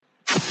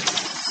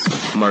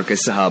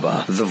Marcus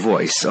Sahaba, the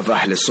voice of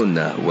Ahl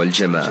Sunnah wal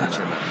Jama'ah.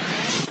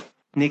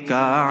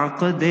 نکاح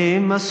عقد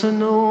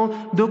مسنو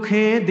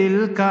دکھے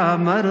دل کا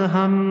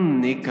مرہم،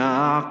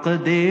 نکاح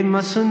عقد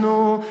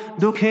مسنو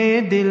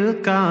دکھے دل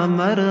کا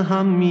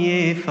مرہم،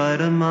 یہ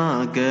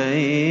فرما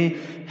گئے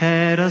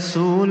ہے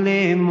رسول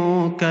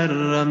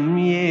مکرم،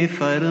 یہ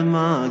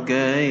فرما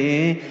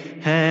گئے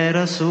ہے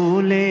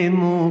رسول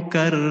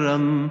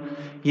مکرم۔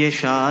 یہ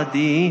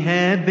شادی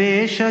ہے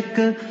بے شک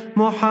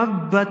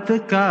محبت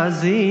کا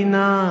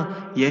زینہ،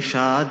 یہ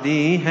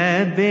شادی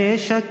ہے بے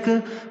شک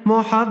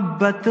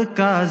محبت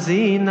کا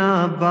زینہ،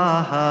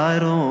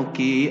 بہاروں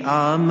کی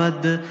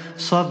آمد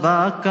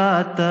صبا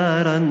کا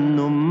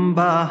ترنم،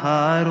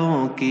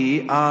 بہاروں کی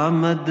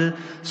آمد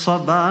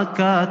صبا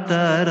کا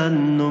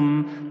ترنم۔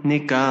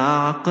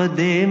 نکاح عقد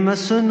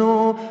مسنو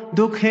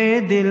دکھے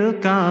دل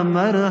کا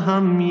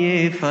مرہم،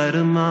 یہ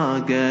فرما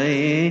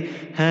گئے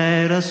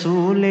ہے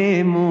رسول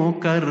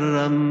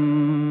مکرم۔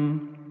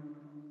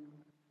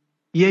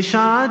 یہ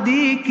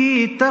شادی کی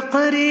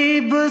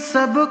تقریب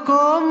سب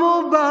کو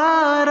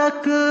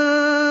مبارک،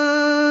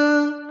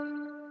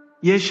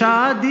 یہ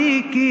شادی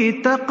کی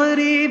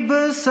تقریب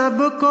سب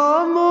کو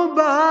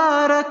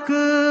مبارک،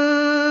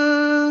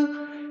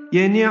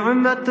 یہ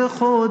نعمت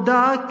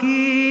خدا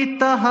کی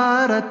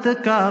طہارت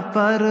کا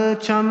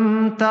پرچم،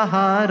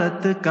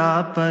 طہارت کا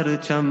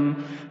پرچم۔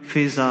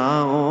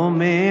 فضاؤں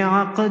میں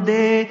عقد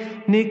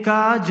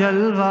نکاح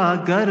جلوہ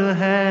گر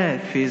ہے،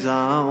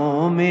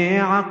 فضاؤں میں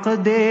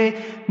عقد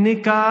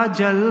نکاح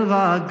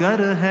جلوہ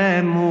گر ہے،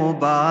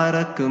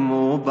 مبارک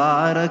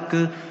مبارک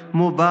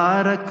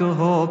مبارک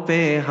ہو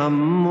پہ ہم،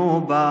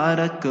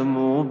 مبارک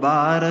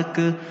مبارک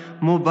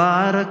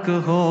مبارک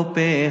ہو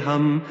پہ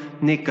ہم۔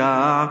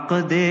 نکاح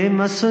عقد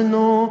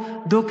مسنو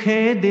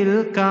دکھے دل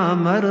کا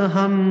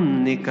مرہم،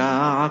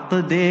 نکاح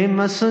عقد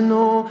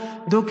مسنو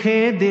دکھے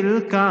دل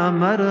کا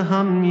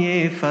مرہم، یہ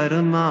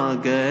فرما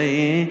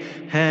گئے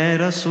ہے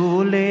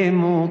رسول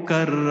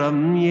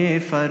مکرم، یہ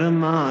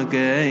فرما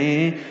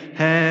گئے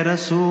ہے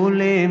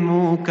رسول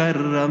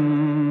مکرم۔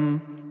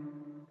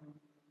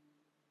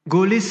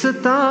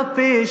 گلستاں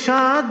پہ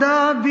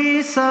شادابی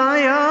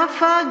سایہ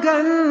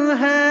فگن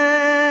ہے،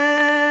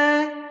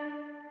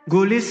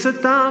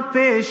 گلستاں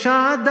پہ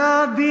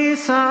شادابی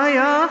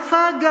سایہ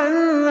فگن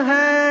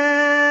ہے،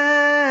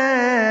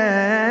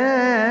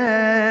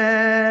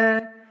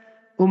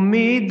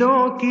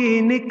 امیدوں کی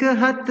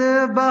نکہت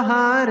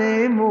بہار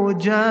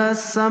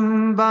مجسم،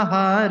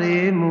 بہار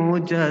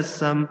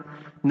مجسم۔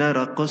 نہ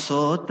رقص و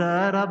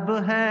طرب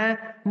ہے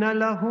نہ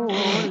لہو و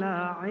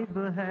لعب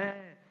ہے،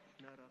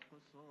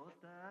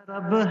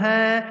 رب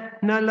ہے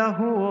نہ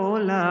لہو و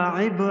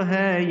لعب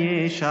ہے،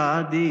 یہ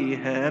شادی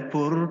ہے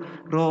پر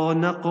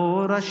رونق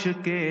و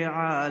رشک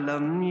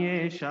عالم،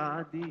 یہ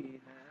شادی ہے۔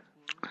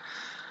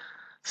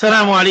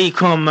 السلام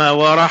عليكم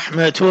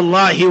ورحمة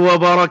الله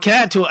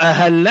وبركاته.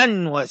 أهلا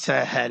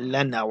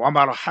وسهلا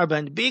ومرحبا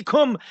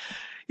بكم.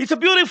 It's a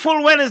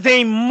beautiful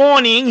Wednesday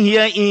morning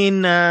here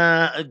in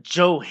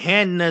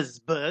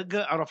Johannesburg.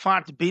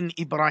 Arafat bin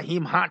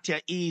Ibrahim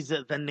Hatia is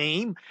the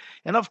name.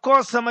 And of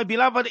course, my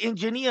beloved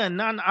engineer,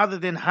 none other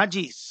than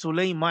Haji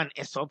Suleiman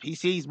Esop. He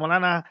says,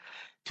 Molana,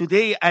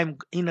 today I'm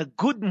in a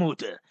good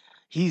mood.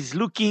 He's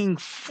looking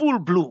full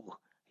blue.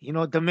 You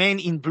know, the man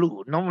in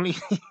blue. Normally...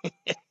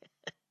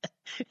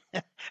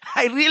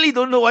 I really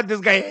don't know what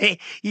this guy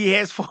he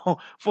has for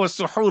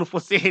suhoor, for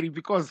sehri,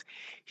 because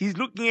he's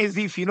looking as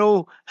if, you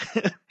know,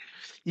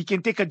 he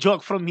can take a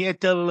jog from here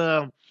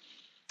till,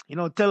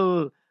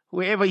 till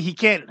wherever he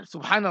can.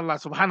 Subhanallah,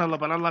 subhanallah.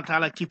 But Allah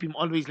Ta'ala keep him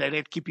always like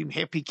that, keep him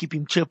happy, keep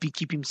him chirpy,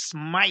 keep him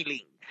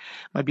smiling.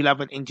 My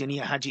beloved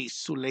engineer, Haji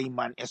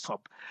Suleiman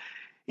Esop.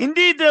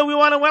 Indeed, we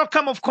want to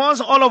welcome, of course,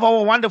 all of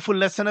our wonderful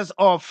listeners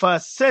of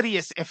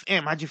Sirius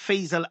FM, Haji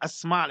Faisal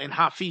Asmal and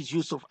Hafiz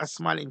Yusuf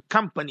Asmal and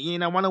company.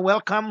 And I want to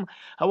welcome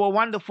our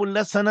wonderful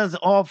listeners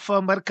of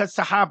Markaz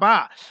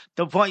Sahaba,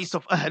 the voice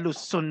of Ahlus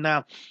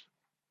Sunnah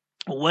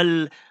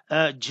wal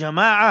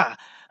Jama'ah.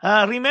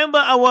 Remember,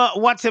 our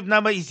WhatsApp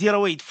number is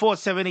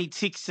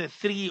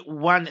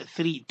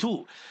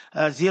 084-786-3132.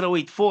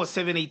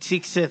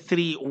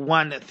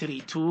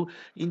 084-786-3132.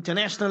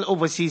 International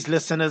overseas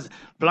listeners,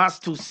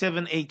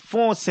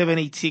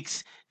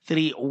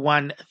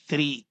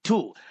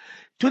 +2784-786-3132.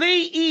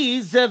 Today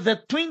is the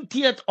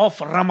 20th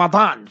of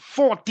Ramadan,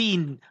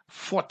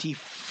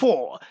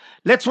 1444.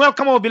 Let's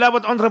welcome our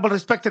beloved, honorable,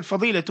 respected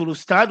Fadilatul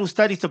Ustad.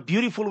 Ustad, it's a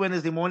beautiful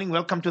Wednesday morning.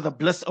 Welcome to the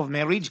bliss of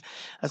marriage.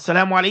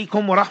 Assalamu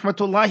alaikum wa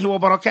rahmatullahi wa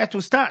barakatuh,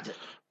 Ustad.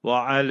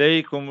 Wa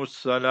alaikum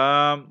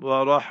assalam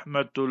wa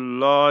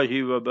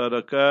rahmatullahi wa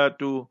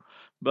barakatuh.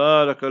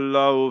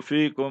 Barakallahu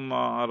feekum,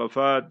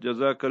 Arafat.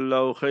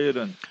 Jazakallahu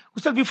khairan.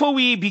 Ustad, before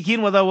we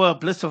begin with our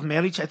bliss of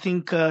marriage, I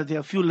think there are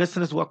a few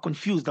listeners who are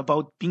confused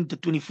about being the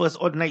 21st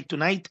odd night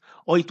tonight,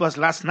 or it was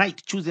last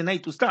night, Tuesday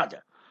night,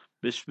 Ustad.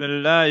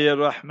 Bismillahir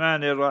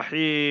Rahmanir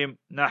Rahim.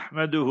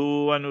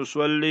 Nahmaduhu wa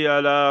nusalli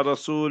ala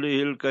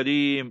Rasulihil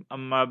Kareem.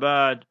 Amma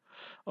ba'd.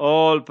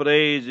 All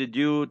praise is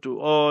due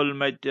to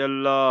Almighty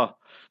Allah,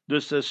 the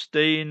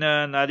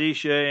sustainer,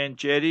 nourisher, and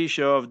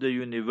cherisher of the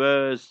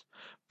universe.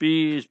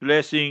 Peace,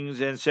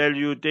 blessings, and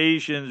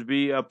salutations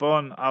be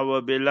upon our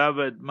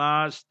beloved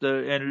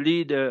Master and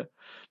Leader,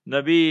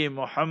 Nabi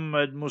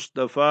Muhammad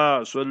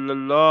Mustafa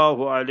sallallahu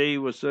alaihi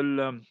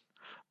wasallam.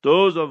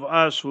 Those of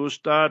us who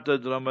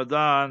started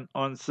Ramadan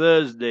on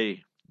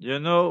Thursday,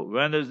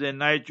 Wednesday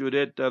night you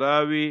read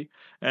Taraweeh,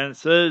 and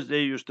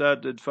Thursday you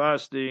started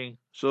fasting.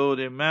 So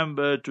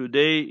remember,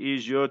 today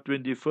is your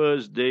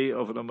 21st day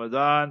of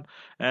Ramadan,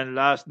 and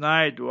last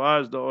night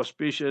was the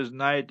auspicious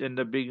night and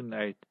the big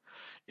night.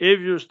 If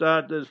you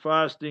started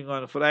fasting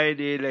on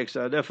Friday like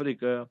South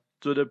Africa,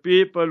 so the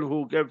people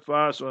who kept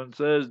fast on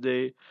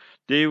Thursday,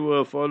 they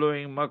were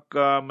following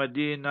Makkah,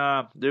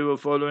 Medina, they were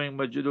following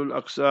Masjidul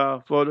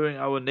Aqsa, following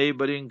our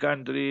neighboring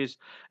countries,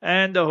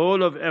 and the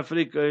whole of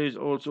Africa is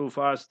also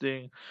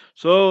fasting.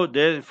 So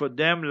for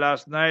them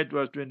last night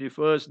was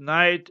 21st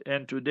night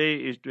and today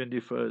is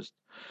 21st.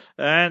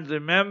 And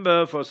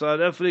remember, for South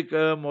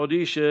Africa,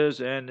 Mauritius,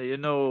 and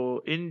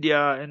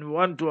India, and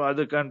one, two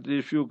other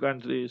countries, few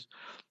countries,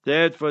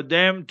 that for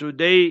them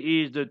today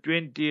is the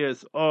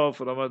 20th of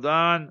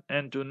Ramadan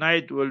and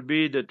tonight will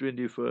be the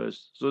 21st.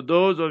 So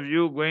those of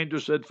you going to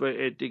sit for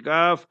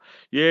itikaf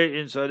here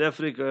in South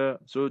Africa,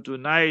 so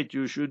tonight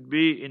you should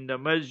be in the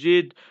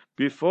masjid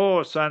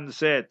before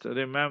sunset.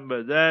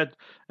 Remember that.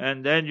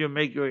 And then you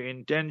make your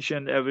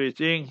intention,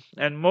 everything.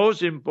 And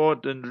most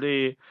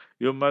importantly,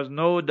 you must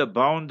know the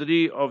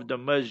boundary of the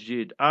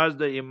masjid. Ask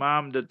the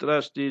imam, the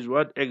trustees,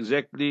 what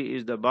exactly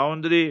is the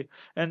boundary.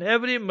 And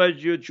every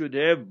masjid should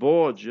have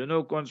boards,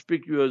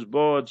 conspicuous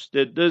boards,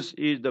 that this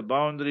is the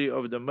boundary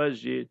of the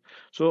masjid.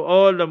 So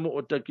all the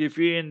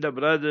mu'takifin, the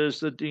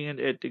brothers sitting in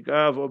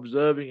etikaf,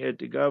 observing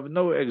etikaf,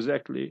 know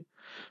exactly.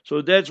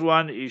 So that's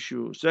one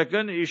issue.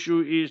 Second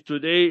issue is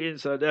today in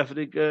South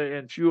Africa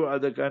and few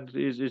other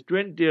countries is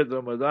 20th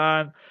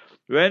Ramadan.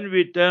 When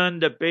we turn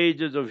the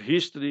pages of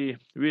history,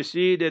 we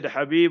see that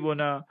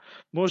Habibuna,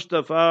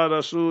 Mustafa,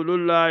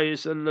 Rasulullah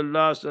sallallahu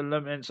alaihi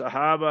wasallam and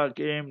Sahaba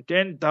came,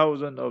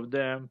 10,000 of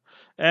them,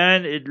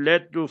 and it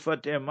led to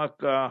Fateh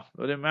Makkah.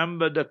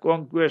 Remember, the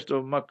conquest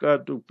of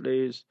Makkah took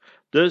place.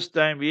 This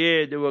time,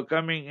 they were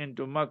coming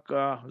into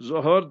Makkah.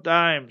 Zuhur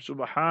time,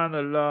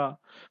 subhanallah.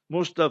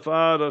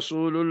 Mustafa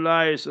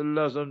Rasulullah sallallahu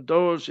alaihi wasallam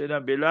told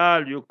Sayyidina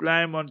Bilal, you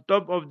climb on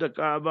top of the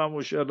Kaaba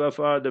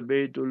Musharrafa, the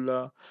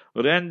Baytullah,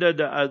 render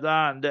the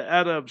adhan. The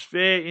Arabs,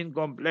 fair in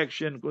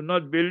complexion, could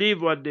not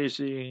believe what they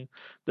seeing.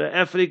 The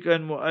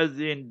African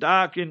muazzin,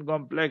 dark in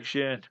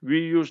complexion, we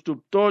used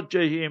to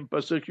torture him,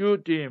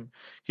 persecute him.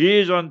 He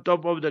is on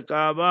top of the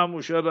Kaaba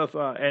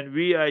Musharrafa, and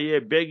we are here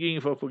begging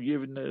for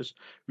forgiveness.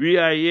 We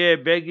are here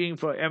begging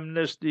for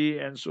amnesty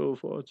and so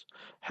forth.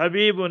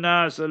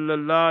 Habibuna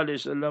sallallahu alaihi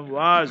wasallam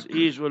was,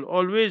 is, will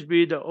always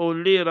be the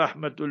only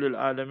rahmatul lil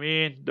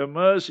alameen, the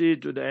mercy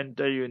to the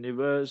entire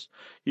universe.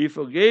 He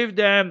forgave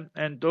them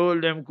and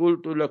told them,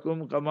 Qultu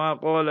lakum kama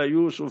qala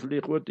Yusuf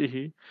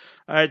liqwatihi.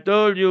 I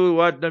told you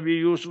what Nabi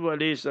Yusuf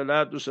alayhi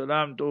salatu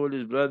salam told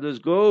his brothers,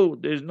 go,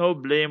 there's no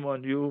blame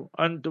on you,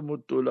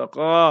 antumut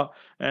tulaqa.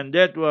 And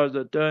that was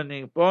the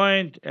turning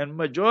point, and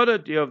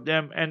majority of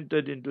them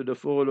entered into the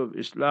fold of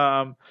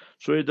Islam.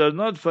 So it was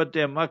not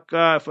Fateh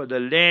Makkah for the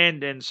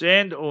land and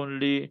sand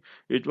only,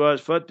 it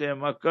was Fateh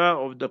Makkah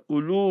of the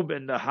qulub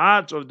and the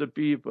hearts of the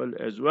people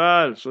as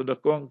well. So the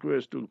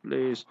conquest took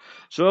place.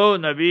 So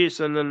Nabi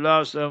sallallahu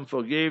alaihi wasallam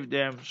forgave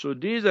them. So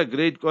these are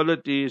great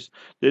qualities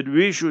that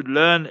we should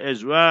learn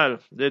as well,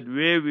 that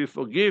where we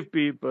forgive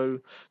people,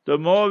 the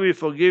more we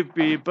forgive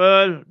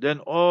people, then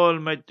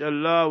Almighty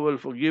Allah will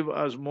forgive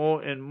us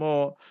more and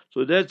more.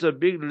 So that's a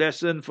big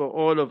lesson for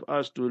all of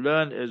us to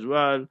learn as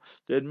well,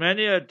 that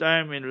many a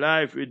time in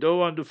life we don't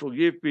want to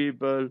forgive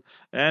people,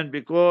 and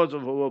because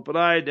of our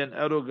pride and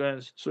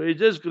arrogance, so it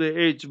just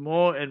creates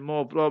more and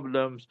more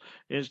problems.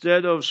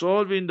 Instead of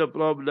solving the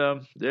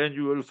problem, then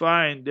you will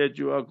find that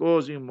you are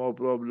causing more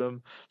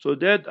problems. So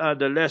that are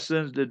the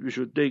lessons that we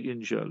should take,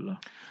 inshallah.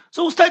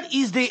 So, Ustad,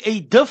 is there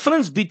a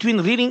difference between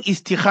reading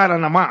istikhara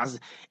namaz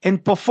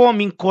and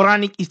performing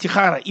Quranic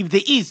istikhara? If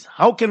there is,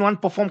 how can one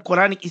perform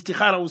Quranic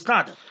istikhara,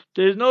 Ustad?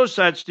 There is no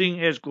such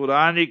thing as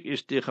Quranic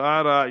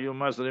istikhara. You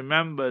must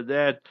remember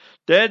that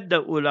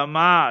the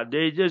ulama,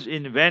 they just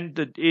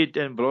invented it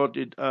and brought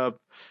it up.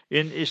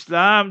 In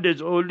Islam,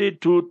 there's only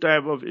two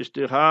types of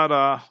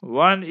istikhara.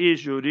 One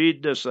is you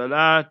read the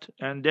salat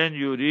and then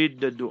you read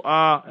the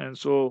dua and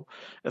so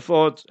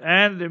forth.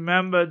 And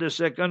remember, the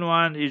second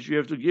one is you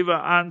have to give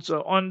an answer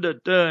on the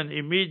turn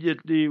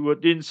immediately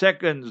within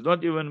seconds,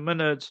 not even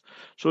minutes.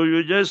 So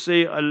you just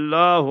say,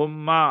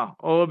 Allahumma,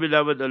 oh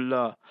beloved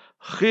Allah,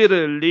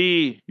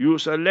 khirli, you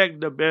select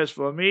the best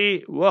for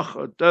me,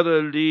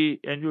 wakhtarli,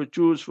 and you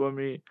choose for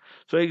me.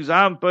 For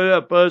example,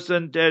 a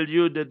person tell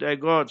you that I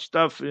got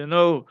stuff,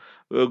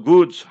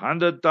 goods,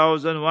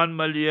 100,000, 1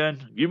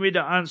 million. Give me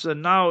the answer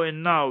now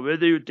and now,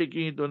 whether you're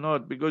taking it or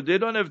not, because they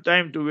don't have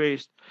time to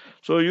waste.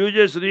 So you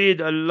just read,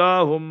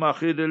 Allahumma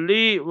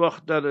khirli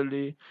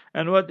wakhtarli,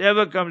 and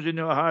whatever comes in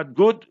your heart,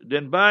 good,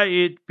 then buy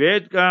it.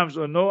 Bad comes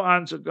or no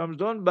answer comes,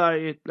 don't buy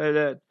it, like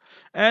that.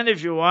 And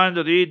if you want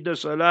to read the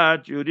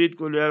Salat, you read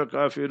Kul Ya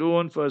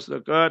Kafirun, first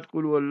rakat,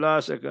 Kul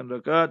Wallah, second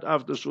rakat,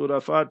 after Surah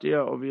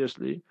Fatiha,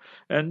 obviously.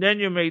 And then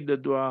you make the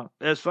dua.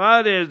 As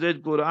far as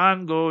that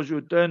Quran goes,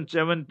 you turn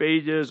 7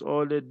 pages,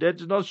 all that.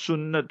 That's not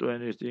sunnah to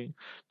anything.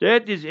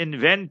 That is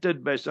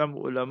invented by some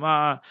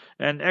ulama,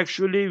 and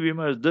actually we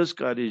must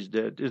discourage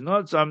that. It's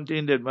not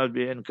something that must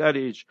be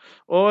encouraged.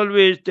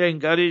 Always to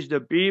encourage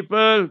the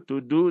people to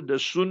do the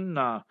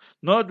sunnah,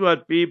 not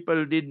what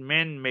people did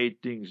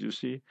man-made things, you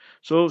see.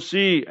 So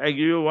see, I give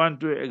you 1,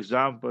 2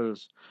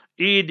 examples.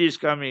 Eid is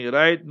coming,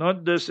 right?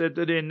 Not this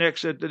Saturday,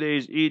 next Saturday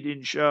is Eid,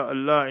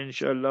 inshallah,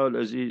 inshallah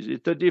al-Aziz.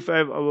 It's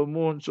 35-hour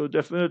moon, so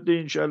definitely,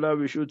 inshallah,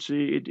 we should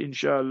see it,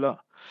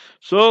 inshallah.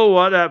 So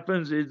what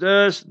happens is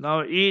this,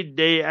 now Eid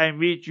day, I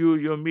meet you,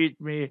 you meet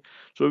me.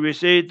 So we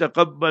say,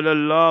 تَقَبَّلَ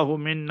اللَّهُ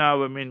مِنَّا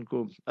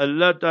وَمِنْكُمْ.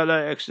 Allah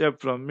Ta'ala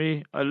accept from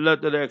me, Allah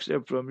Ta'ala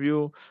accept from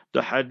you.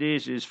 The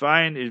hadith is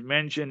fine, is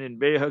mentioned in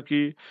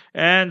Bayhaqi.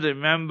 And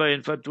remember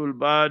in Fathul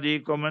Bari,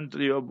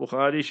 commentary of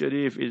Bukhari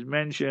Sharif is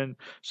mentioned.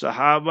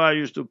 Sahaba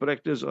used to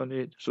practice on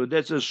it. So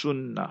that's a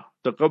sunnah.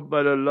 تَقَبَّلَ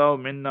اللَّهُ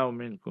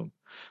مِنَّا وَمِنْكُمْ.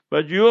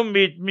 But you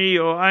meet me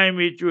or I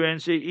meet you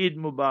and say Eid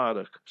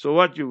Mubarak. So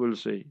what you will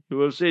say? You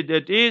will say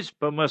that is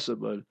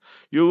permissible.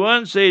 You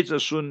won't say it's a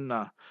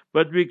sunnah.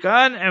 But we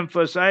can't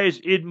emphasize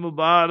Eid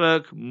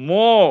Mubarak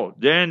more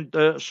than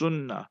the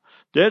sunnah.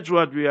 That's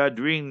what we are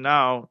doing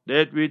now,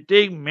 that we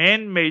take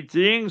man-made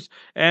things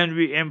and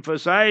we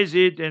emphasize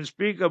it and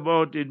speak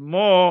about it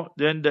more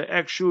than the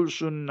actual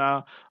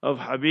sunnah of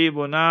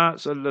Habibuna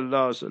sallallahu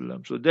alaihi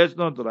wasallam. So that's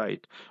not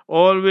right.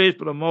 Always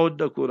promote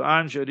the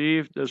Quran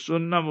Sharif, the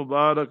Sunnah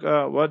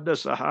Mubarakah, what the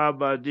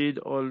Sahaba did,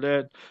 all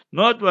that,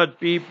 not what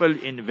people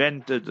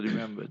invented.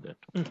 Remember that.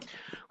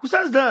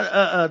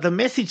 Ustaz, the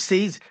message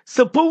says,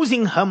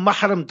 supposing her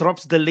mahram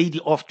drops the lady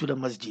off to the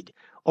masjid,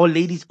 or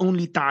ladies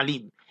only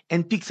ta'lim,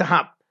 and picks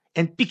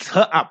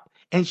her up,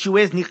 and she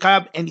wears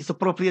niqab and is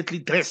appropriately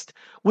dressed,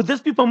 would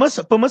this be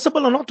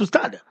permissible or not to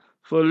start?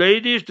 For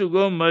ladies to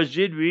go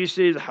masjid, we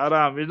say is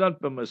haram, it's not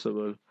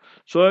permissible.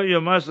 So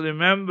you must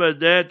remember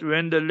that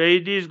when the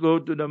ladies go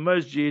to the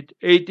masjid,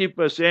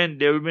 80%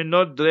 they will be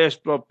not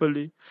dressed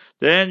properly.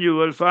 Then you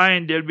will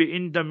find there will be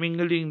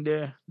intermingling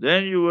there.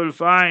 Then you will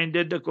find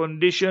that the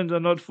conditions are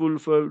not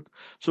fulfilled.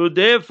 So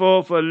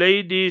therefore, for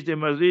ladies, they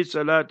must read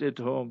salat at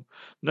home.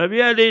 Nabi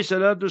alayhi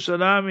salatu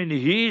salam in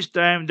his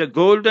time, the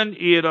golden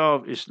era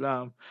of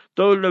Islam,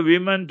 told the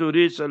women to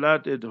read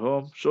salat at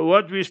home. So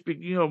what we're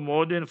speaking of,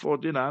 more than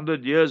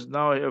 1400 years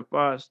now have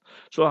passed.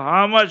 So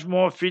how much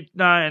more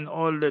fitna and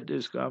all that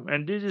is come.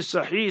 And this is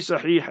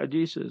sahih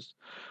hadiths.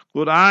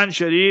 Quran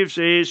Sharif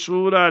says,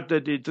 Surah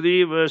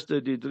 33, verse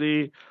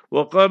 33,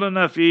 وَقَرْنَ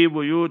فِي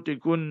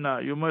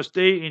بُيُوتِكُنَّ. You must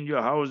stay in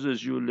your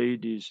houses, you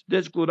ladies.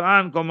 That's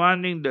Quran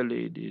commanding the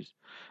ladies.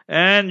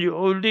 And you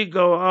only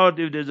go out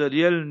if there's a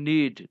real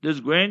need.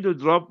 There's going to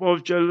drop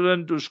off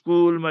children to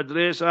school,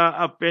 madrasa,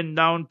 up and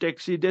down,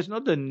 taxi. There's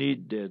not a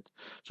need there.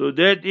 So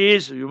that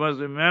is, you must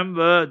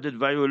remember that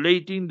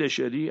violating the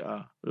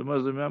Sharia. You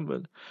must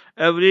remember.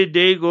 Every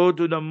day go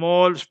to the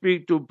mall,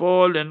 speak to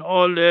Paul and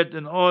all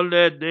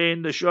that, day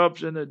in the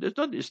shops. And that's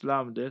not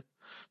Islam, that.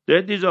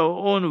 That is our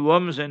own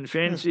whims and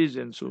fancies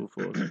and so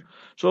forth.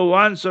 So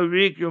once a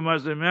week you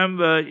must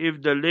remember,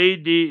 if the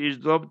lady is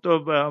dropped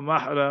off by her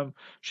mahram,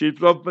 she's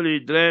properly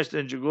dressed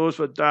and she goes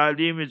for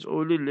ta'aleem, it's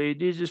only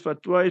ladies, it's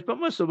fatwa, it's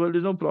permissible,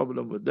 there's no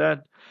problem with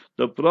that.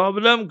 The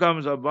problem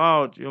comes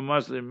about, you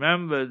must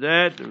remember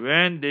that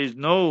when there's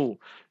no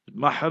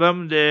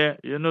mahram there,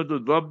 to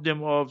drop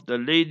them off, the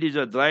ladies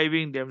are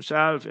driving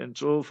themselves and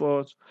so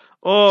forth.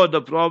 Or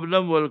the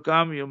problem will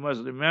come, you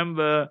must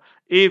remember,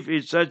 if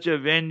it's such a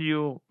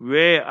venue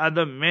where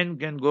other men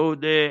can go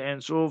there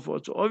and so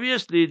forth. So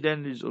obviously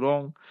then it's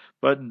wrong.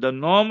 But the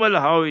normal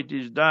how it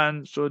is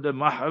done, so the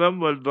mahram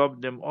will drop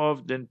them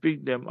off, then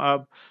pick them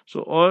up.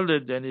 So all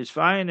that then is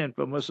fine and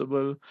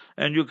permissible.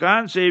 And you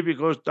can't say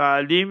because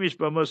ta'aleem is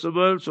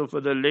permissible, so for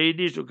the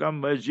ladies to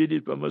come masjid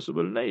is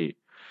permissible. No.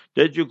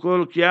 That you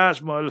call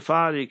qiyas ma'al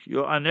farik.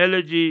 Your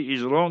analogy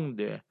is wrong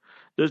there.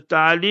 The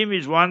ta'aleem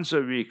is once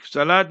a week.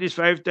 Salat is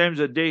 5 times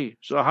a day.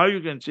 So how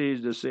you can say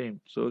it's the same?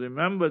 So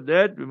remember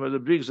that. We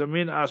must bring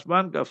Zamin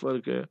Asman ka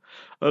farq hai.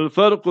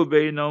 Al-farqu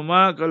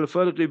baynahuma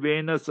kal-farqi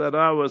bayna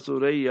Sara wa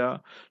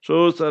Suraya.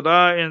 So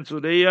Sara and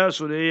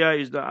Suraya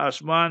is the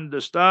Asman,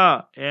 the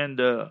star, and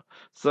the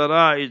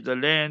Sara is the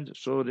land.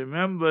 So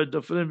remember the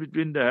difference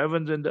between the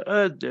heavens and the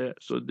earth there.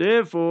 So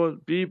therefore,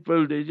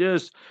 people, they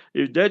just,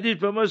 if that is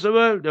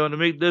permissible, they want to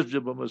make this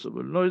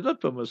permissible. No, it's not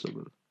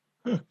permissible.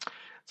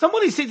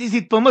 Somebody said, is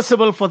it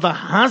permissible for the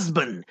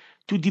husband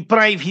to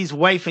deprive his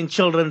wife and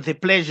children their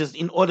pleasures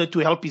in order to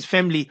help his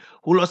family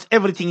who lost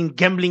everything in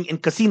gambling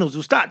and casinos,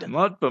 Ustad?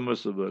 Not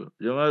permissible.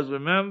 You must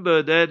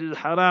remember that is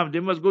haram.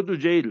 They must go to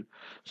jail.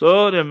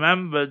 So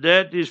remember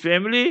that is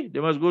family, they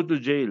must go to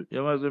jail.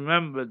 You must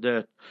remember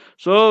that.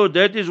 So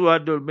that is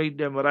what will make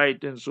them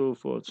right and so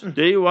forth.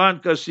 They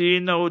want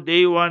casino,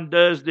 they want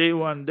this, they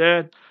want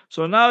that.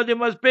 So now they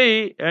must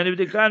pay, and if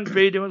they can't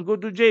pay, they must go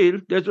to jail.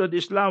 That's what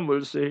Islam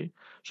will say.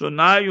 So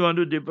now you want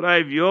to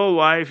deprive your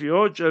wife,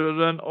 your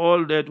children,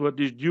 all that what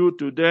is due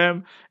to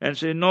them, and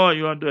say, no,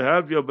 you want to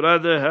help your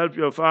brother, help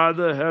your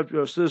father, help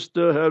your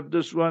sister, help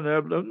this one,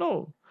 help them.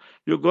 No.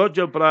 You got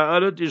your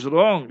priorities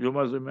wrong, you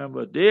must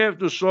remember. They have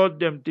to sort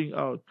them thing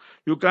out.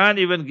 You can't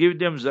even give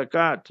them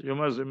zakat. You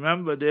must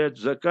remember that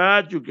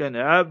zakat, you can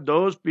help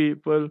those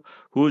people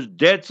whose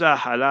debts are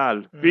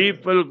halal.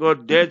 People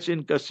got debts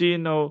in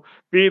casino.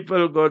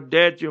 People got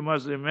debt, you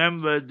must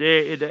remember,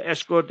 there in the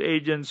escort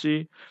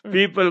agency.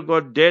 People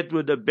got debt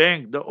with the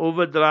bank, the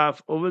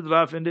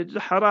overdraft, and it's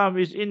haram,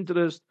 is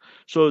interest.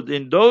 So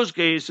in those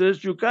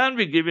cases, you can't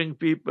be giving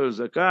people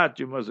zakat.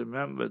 You must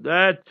remember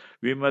that.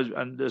 We must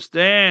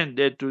understand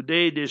that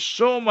today there's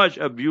so much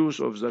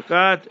abuse of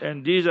zakat,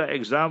 and these are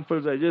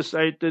examples I just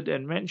cited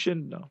and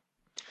mentioned now.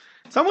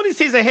 Somebody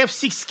says I have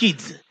 6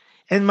 kids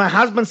and my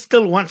husband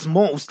still wants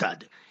more,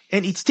 Ustad,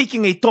 and it's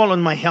taking a toll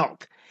on my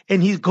health.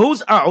 And he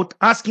goes out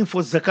asking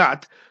for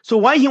zakat. So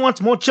why he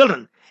wants more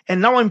children?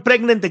 And now I'm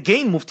pregnant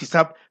again, Mufti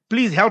Sahib.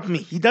 Please help me.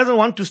 He doesn't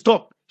want to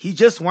stop. He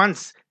just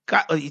wants,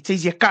 it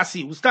says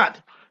yakasi, Ustad.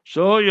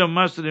 So you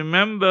must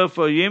remember,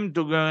 for him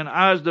to go and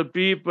ask the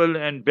people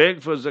and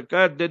beg for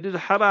zakat, that is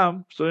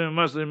haram. So you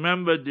must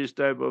remember this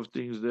type of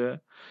things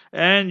there.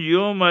 And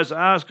you must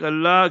ask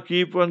Allah,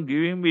 keep on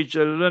giving me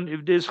children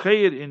if there's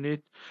khair in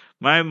it.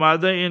 My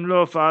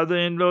mother-in-law,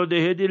 father-in-law,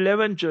 they had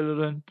 11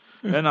 children.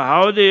 And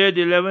how they had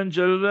 11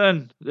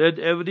 children? That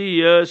every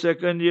year,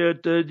 second year,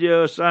 third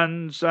year,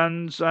 son,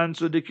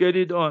 so they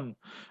carried on.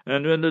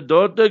 And when the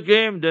daughter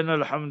came, then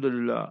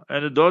Alhamdulillah.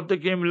 And the daughter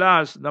came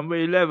last, number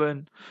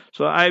 11.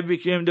 So I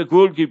became the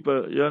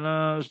goalkeeper. You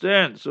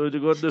understand? So they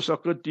got the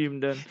soccer team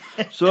then.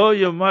 So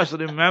you must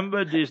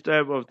remember this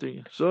type of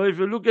thing. So if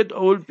you look at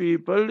old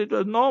people, it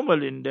was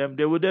normal in them.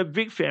 They would have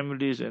big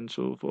families and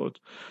so forth.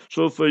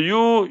 So for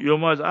you, you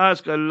must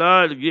ask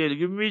Allah,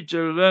 give me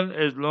children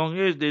as long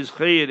as there's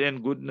khair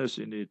and goodness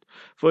in it.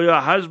 For your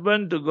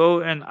husband to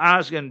go and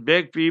ask and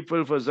beg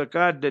people for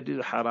zakat, that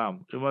is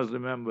haram. You must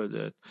remember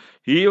that.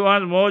 He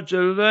wants more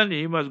children,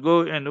 he must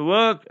go and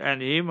work,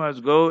 and he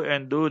must go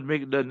and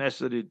make the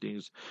necessary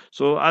things.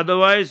 So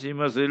otherwise, he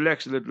must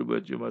relax a little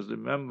bit. You must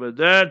remember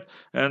that.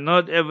 And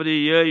not every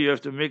year you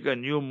have to make a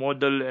new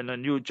model and a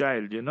new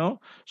child,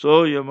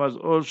 So you must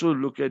also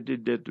look at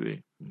it that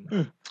way.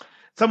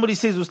 Somebody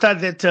says, Ustad,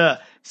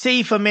 that say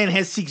if a man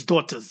has 6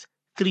 daughters,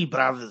 3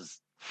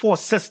 brothers, 4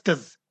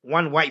 sisters,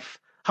 1 wife,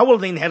 how will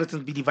the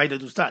inheritance be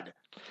divided, Ustad?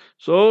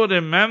 So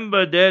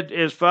remember that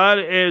as far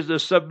as the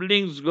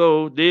siblings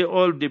go, they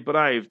all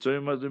deprived. So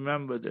you must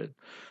remember that.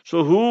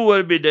 So who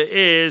will be the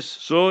heirs?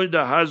 So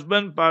the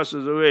husband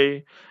passes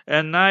away,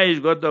 and now he's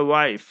got a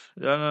wife.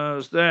 You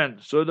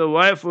understand? So the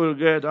wife will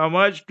get how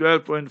much?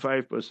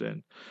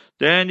 12.5%.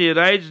 Then he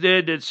writes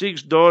there that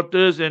 6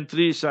 daughters and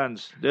 3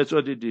 sons. That's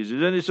what it is,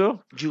 isn't it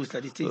so? Jews,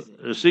 that it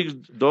is. 6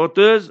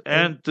 daughters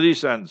and 3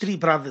 sons. 3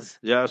 brothers.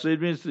 Yeah, so it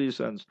means 3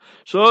 sons.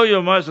 So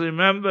you must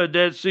remember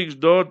that 6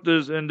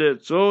 daughters and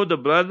that. So the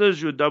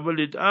brothers, you double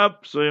it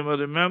up. So you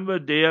must remember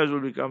theirs will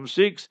become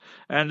 6,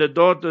 and the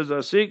daughters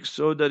are 6.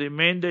 So the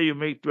remainder you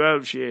make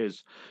 12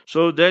 shares.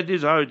 So that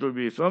is how it will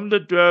be. From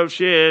the 12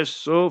 shares,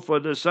 so for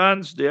the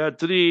sons, there are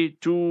 3,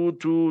 2,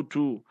 2,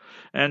 2.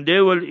 And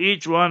they will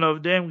each one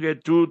of them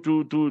get 2,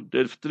 2, 2,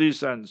 the 3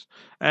 sons.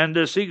 And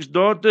the 6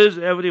 daughters,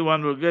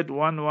 everyone will get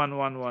 1, 1,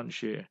 1, 1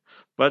 share.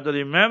 But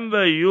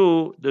remember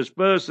you, this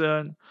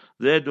person,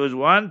 that was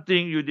one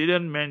thing you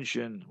didn't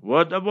mention.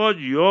 What about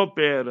your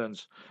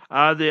parents?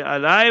 Are they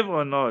alive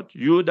or not?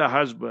 You, the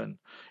husband.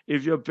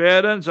 If your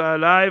parents are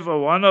alive or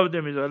one of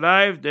them is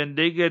alive, then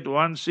they get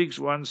 1, 6,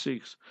 1,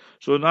 6.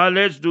 So now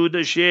let's do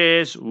the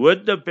shares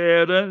with the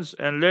parents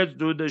and let's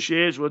do the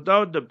shares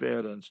without the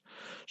parents.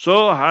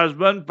 So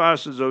husband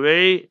passes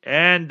away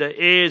and the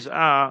heirs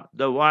are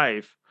the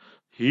wife.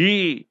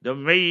 He, the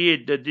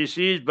mayyit, the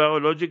deceased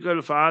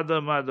biological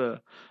father,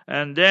 mother,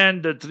 and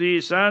then the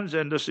 3 sons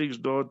and the 6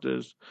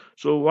 daughters.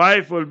 So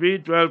wife will be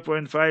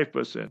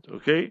 12.5%,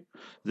 okay?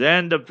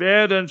 Then the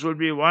parents will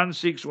be 1,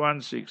 6,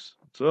 1, 6.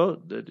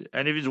 So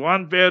and if it's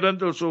one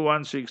parent, also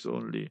 1, 6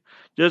 only,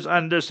 just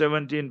under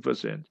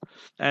 17%.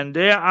 And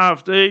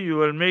thereafter you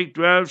will make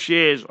 12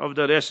 shares of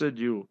the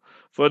residue.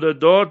 For the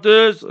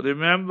daughters,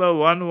 remember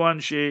 1, 1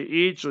 share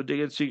each, so they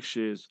get 6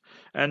 shares.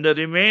 And the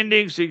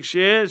remaining 6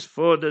 shares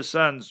for the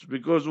sons,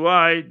 because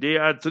why? They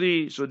are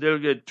 3, so they'll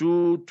get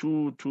 2,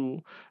 2,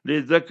 2.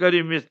 لِلذَّكَرِ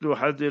مِثْلُ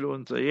حَظِّ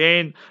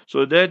الْأُنْثَيَيْنِ.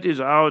 So that is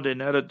how the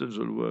inheritance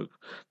will work.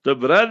 The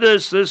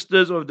brothers,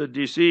 sisters of the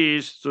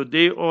deceased, so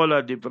they all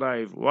are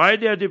deprived. Why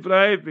they are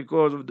deprived?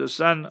 Because of the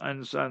son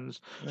and sons.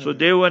 So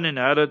they won't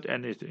inherit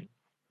anything.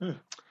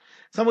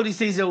 Somebody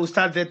says,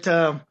 Ustad,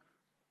 that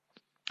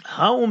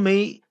how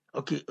may...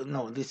 Okay,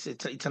 no,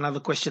 it's another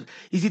question.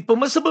 Is it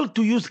permissible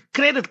to use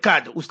credit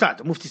card,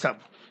 Ustad, Mufti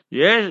Sahib?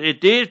 Yes,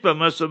 it is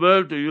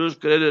permissible to use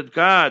credit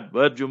card,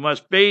 but you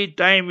must pay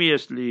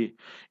timeously.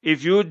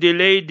 If you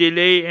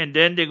delay, and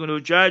then they're going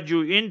to charge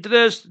you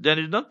interest, then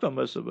it's not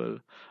permissible.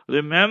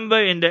 Remember,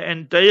 in the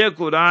entire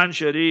Quran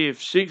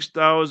Sharif,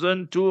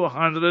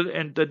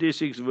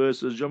 6,236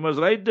 verses. You must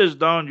write this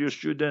down, you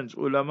students,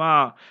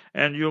 ulama,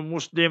 and you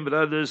Muslim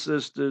brothers,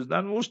 sisters.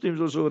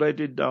 Non-Muslims also write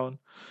it down.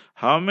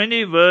 How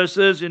many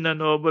verses in the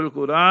Noble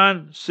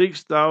Quran?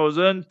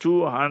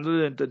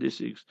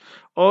 6,236.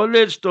 All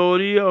that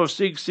story of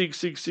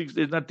 6666,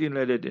 there's nothing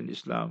like that in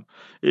Islam.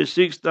 It's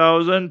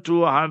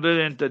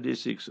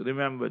 6,236.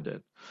 Remember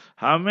that.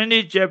 How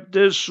many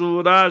chapters,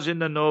 surahs in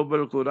the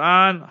Noble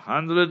Quran?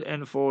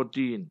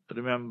 114.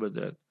 Remember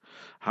that.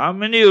 How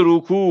many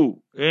ruku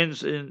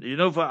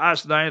for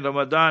us now in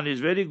Ramadan,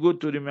 it's very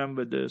good to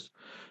remember this.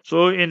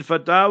 So in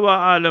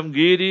Fatawa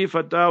Alamgiri,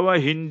 Fatawa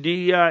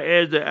Hindiya,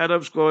 as the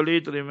Arabs call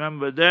it,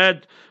 remember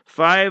that,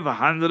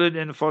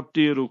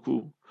 540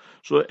 ruku.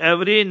 So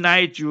every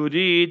night you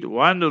read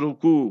one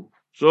ruku.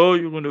 So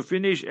you're going to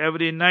finish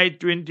every night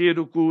 20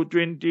 ruku,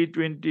 20,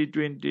 20,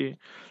 20.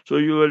 So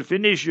you will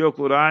finish your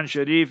Quran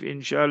Sharif,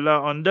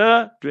 inshallah, on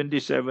the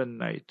 27th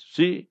night.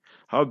 See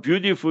how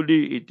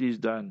beautifully it is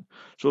done.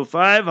 So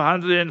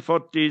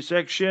 540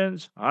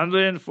 sections,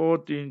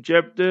 114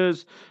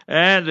 chapters,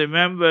 and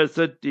remember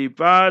 30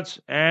 parts,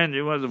 and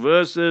it was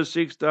verses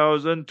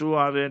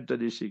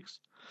 6,236.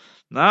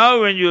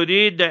 Now when you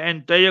read the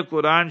entire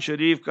Quran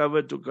Sharif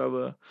cover to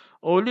cover,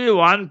 only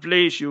one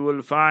place you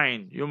will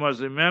find. You must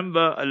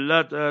remember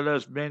Allah Ta'ala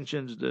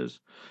mentions this.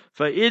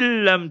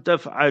 فَإِن لَمْ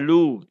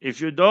تَفْعَلُوا.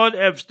 If you don't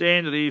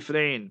abstain,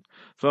 refrain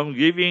from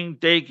giving,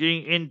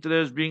 taking,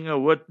 interest, being a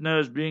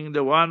witness, being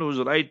the one who's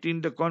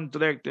writing the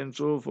contract and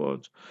so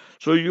forth.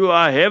 So you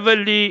are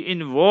heavily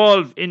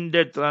involved in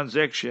that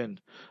transaction.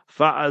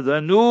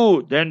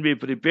 فَأَذَنُوا. Then be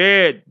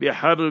prepared.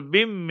 بِحَرْبٍ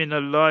مِّنَ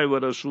اللَّهِ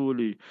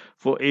وَرَسُولِهِ.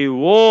 For a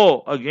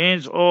war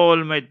against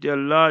Almighty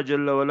Allah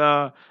Jalla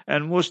wala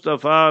and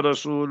Mustafa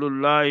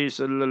Rasulullah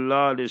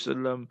sallallahu alaihi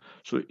wasallam.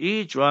 So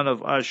each one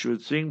of us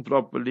should think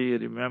properly,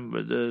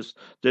 remember this,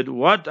 that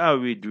what are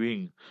we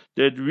doing?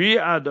 That we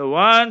are the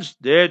ones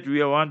that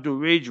we want to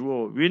wage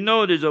war. We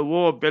know there's a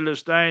war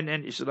Palestine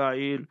and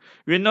Israel.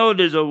 We know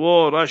there's a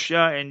war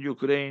Russia and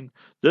Ukraine.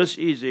 This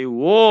is a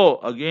war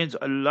against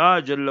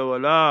Allah Jalla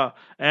wala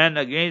and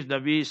against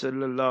Nabi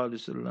sallallahu alaihi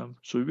wasallam.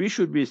 So we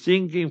should be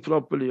thinking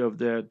properly of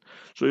that.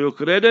 So your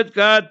credit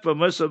card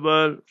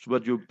permissible,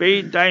 but you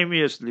pay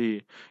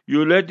timeously.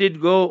 You let it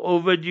go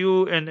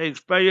overdue and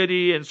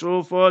expiry and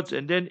so forth,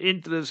 and then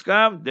interest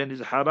come, then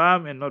it's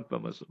haram and not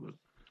permissible.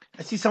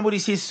 I see somebody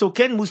says, so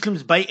can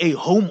Muslims buy a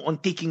home on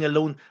taking a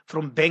loan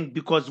from bank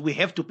because we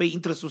have to pay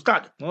interest to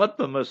start? Not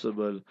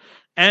permissible.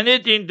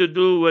 Anything to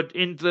do with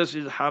interest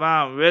is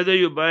haram. Whether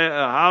you buy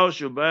a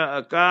house, you buy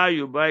a car,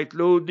 you buy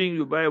clothing,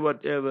 you buy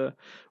whatever.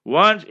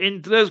 Once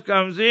interest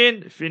comes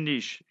in,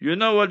 finish. You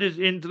know what is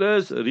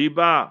interest?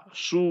 Riba,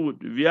 sood,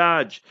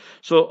 vyaj.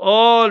 So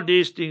all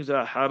these things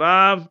are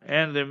haram.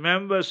 And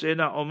remember,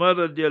 Sayyidina Umar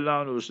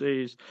radiallahu anhu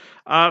says,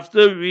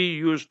 after we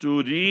used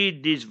to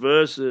read these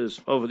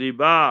verses of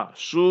riba,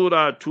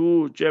 Surah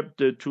 2,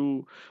 chapter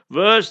 2,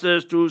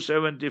 verses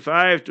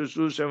 275 to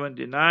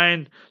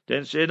 279,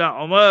 then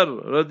Sayyidina Umar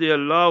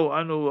radiallahu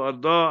anhu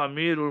arda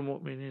Amirul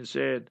Mu'minin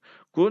said,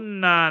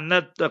 Kunna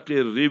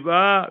nattaqir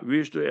riba, we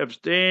used to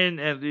abstain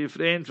and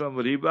refrain from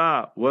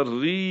riba, war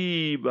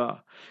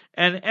riba.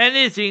 And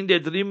anything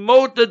that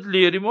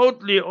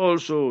remotely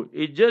also,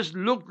 it just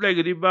looked like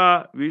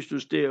riba, we used to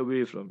stay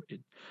away from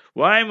it.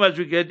 Why must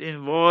we get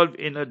involved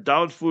in a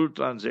doubtful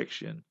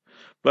transaction?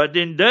 But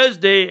in this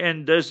day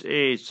and this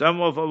age,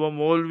 some of our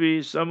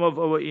Maulvis, some of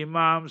our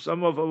Imams,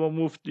 some of our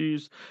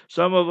Muftis,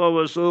 some of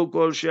our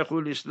so-called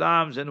Sheikhul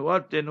Islams and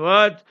what, they're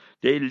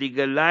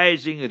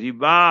legalizing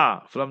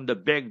riba from the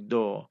back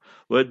door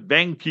with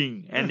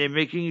banking and they're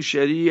making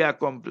Sharia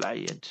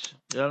compliant.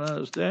 You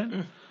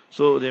understand?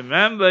 So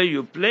remember,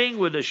 you're playing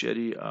with the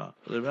Sharia.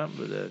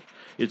 Remember that.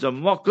 It's a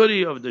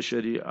mockery of the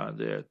Sharia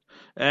there.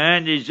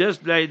 And it's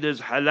just like this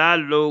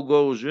halal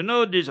logos. You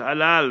know these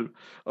halal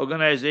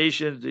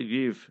organizations they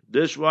give.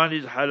 This one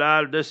is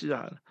halal, this is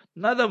halal.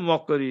 Another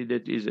mockery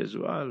that is as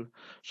well.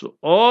 So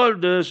all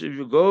this, if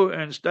you go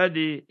and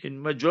study,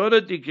 in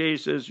majority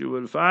cases you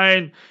will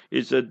find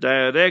it's a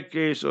direct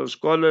case of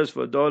scholars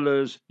for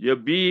dollars.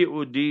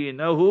 يَبِيعُ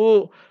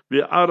دِينَهُ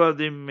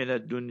بِعَرَضٍ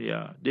مِّنَ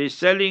الدُّنْيَا. They're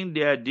selling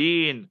their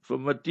deen for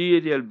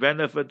material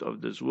benefit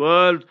of this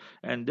world,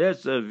 and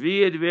that's a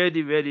very,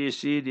 very, very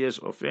serious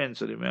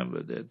offense.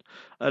 Remember that.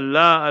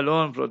 Allah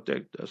alone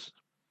protect us.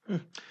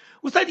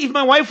 Ustad, if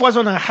my wife was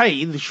on a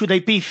haid, should I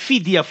pay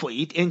fidya for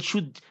it, and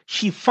should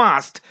she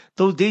fast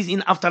those days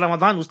in after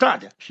Ramadan,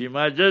 Ustad? She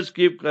must just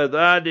keep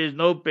qada. There is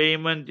no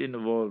payment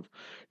involved.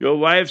 Your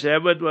wife's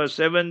habit was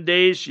 7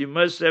 days. She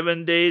must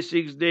 7 days,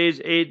 6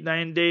 days, 8,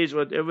 9 days,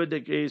 whatever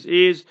the case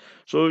is.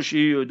 So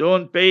you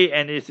don't pay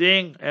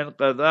anything, and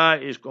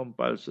qada is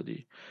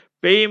compulsory.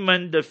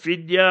 Payment, the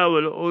fidya,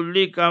 will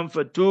only come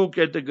for two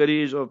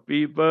categories of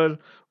people.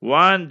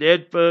 One,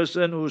 that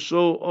person who's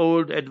so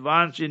old,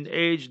 advanced in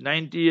age,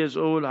 90 years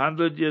old,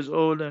 100 years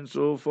old, and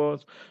so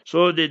forth.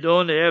 So they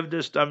don't have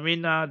the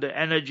stamina, the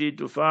energy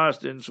to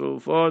fast, and so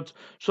forth.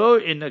 So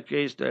in a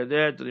case like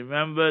that,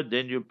 remember,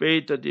 then you pay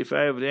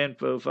 35 rand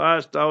per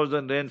fast,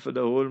 1,000 rand for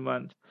the whole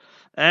month.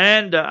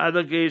 And the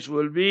other case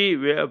will be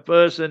where a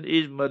person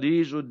is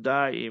marizud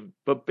daim,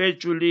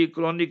 perpetually,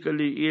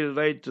 chronically ill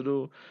right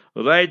through,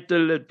 right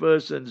till that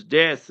person's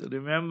death.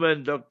 Remember,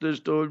 doctors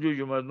told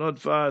you must not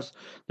fast.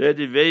 That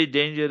is very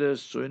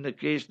dangerous. So in a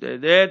case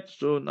like that,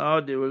 so now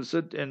they will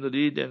sit and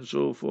read and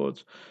so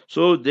forth.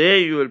 So there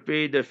you will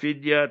pay the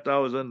fidya,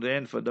 1,000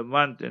 rand for the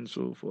month and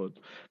so forth.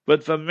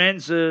 But for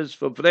menses,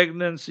 for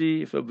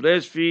pregnancy, for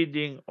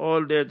breastfeeding,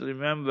 all that,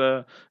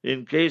 remember,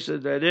 in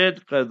cases like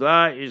that,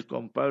 qada is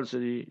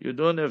compulsory. You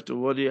don't have to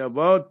worry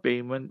about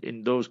payment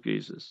in those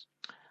cases.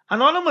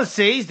 Anonymous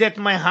says that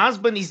my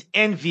husband is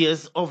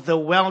envious of the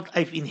wealth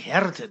I've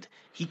inherited.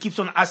 He keeps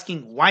on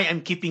asking why I'm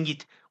keeping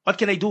it. What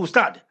can I do,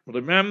 Ustad?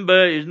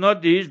 Remember, it's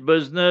not his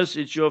business.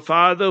 It's your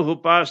father who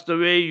passed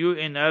away. You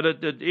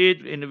inherited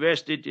it,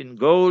 invested in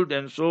gold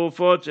and so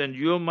forth, and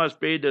you must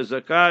pay the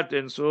zakat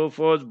and so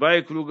forth,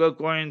 buy Kruger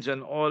coins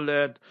and all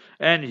that.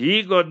 And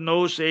he got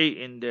no say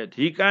in that.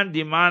 He can't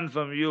demand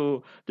from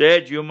you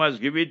that you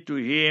must give it to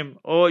him,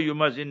 or you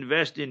must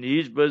invest in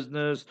his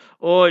business,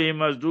 or he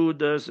must do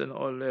this and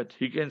all that.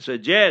 He can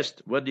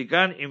suggest, but he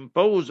can't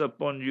impose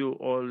upon you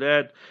all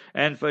that.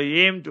 And for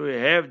him to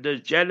have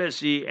this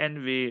jealousy,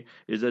 envy,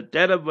 is a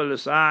terrible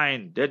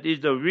sign. That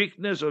is the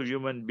weakness of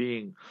human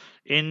being.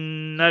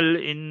 Innal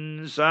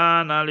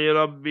insana li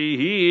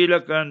rabbihi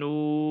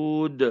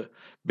lakanud.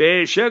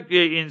 बेशक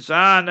ये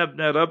इंसान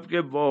अपने रब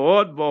के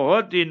बहुत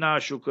बहुत ही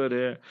नाशुक्र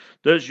है.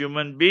 This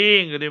human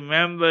being,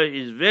 remember,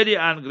 is very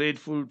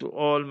ungrateful to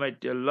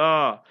Almighty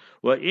Allah.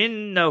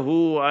 وَإِنَّهُ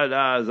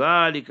عَلَى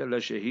ذَلِكَ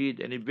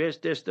لَشَهِيدٌ. And the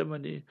best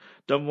testimony.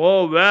 The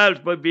more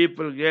wealth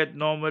people get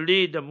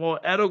normally, the more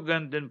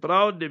arrogant and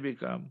proud they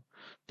become.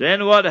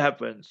 Then what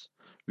happens?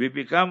 We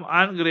become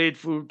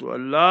ungrateful to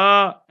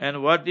Allah.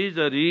 And what is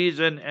the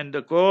reason and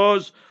the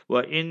cause?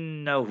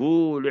 وَإِنَّهُ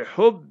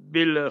لِحُبِّ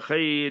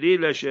الْخَيْرِ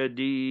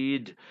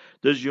لَشَدِيدٌ.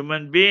 This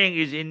human being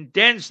is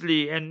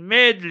intensely and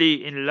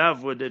madly in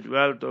love with that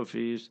wealth of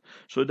his.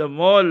 So the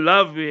more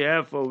love we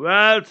have for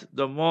wealth,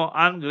 the more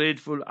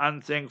ungrateful,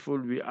 unthankful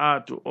we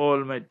are to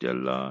Almighty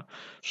Allah.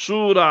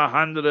 Surah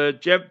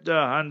 100, chapter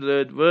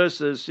 100,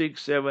 verses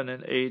 6, 7,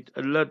 and 8.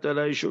 Allah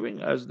Ta'ala is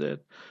showing us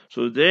that.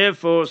 So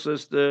therefore,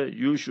 sister,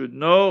 you should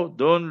know,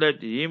 don't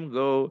let him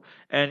go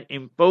and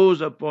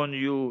impose upon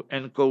you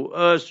and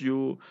coerce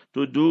you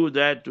to do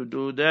that, to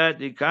do that.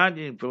 He can't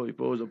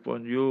impose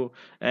upon you,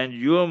 and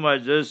you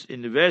must just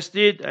invest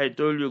it. I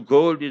told you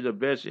gold is the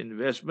best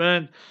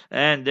investment,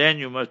 and then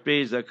you must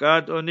pay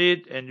zakat on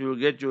it, and you'll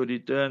get your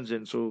returns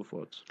and so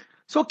forth.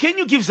 So can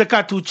you give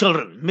zakat to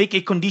children? Make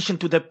a condition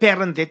to the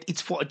parent that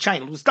it's for a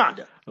child,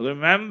 Ustad.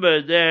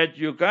 Remember that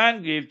you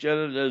can't give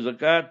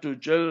zakat to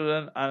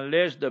children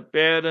unless the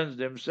parents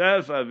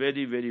themselves are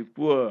very, very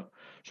poor.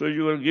 So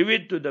you will give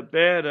it to the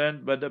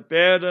parent, but the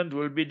parent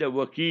will be the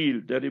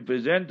wakil, the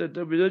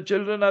representative. The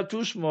children are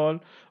too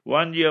small,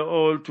 1 year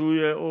old, 2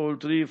 year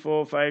old, 3,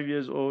 4, 5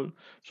 years old.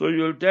 So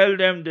you'll tell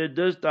them that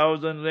this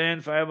 1,000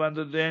 rand,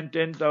 500 rand,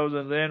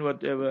 10,000 rand,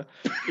 whatever,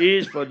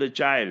 is for the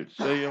child.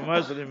 So you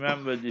must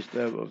remember this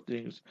type of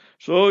things.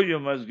 So you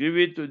must give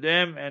it to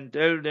them and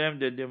tell them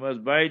that they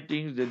must buy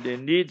things that they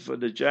need for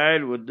the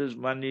child with this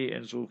money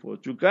and so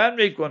forth. You can't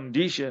make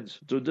conditions.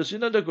 So this is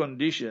not a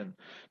condition.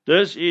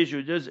 This is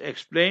you just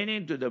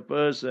explaining to the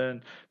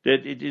person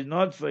that it is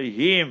not for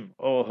him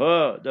or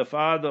her, the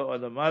father or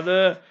the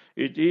mother,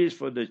 it is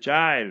for the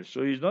child.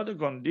 So it's not a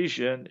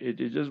condition, it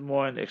is just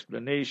more an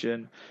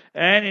explanation.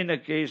 And in a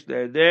case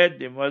like that,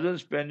 they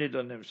mustn't spend it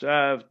on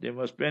themselves, they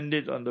must spend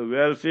it on the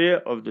welfare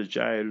of the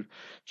child.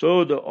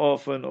 So the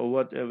orphan or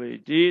whatever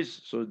it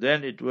is, so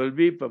then it will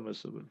be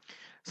permissible.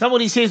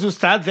 Somebody says,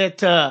 Ustad,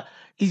 that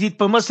is it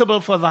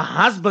permissible for the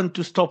husband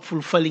to stop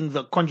fulfilling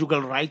the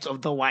conjugal rights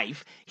of the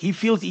wife? He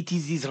feels it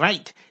is his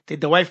right,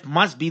 that the wife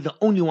must be the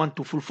only one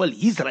to fulfill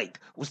his right.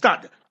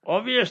 Ustad.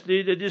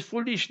 Obviously, that is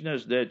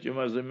foolishness, that you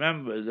must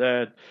remember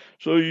that.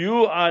 So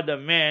you are the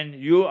man,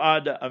 you are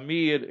the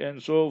Amir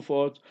and so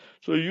forth.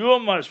 So you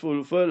must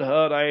fulfill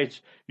her rights.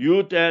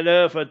 You tell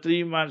her for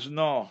 3 months,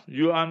 no,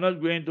 you are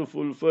not going to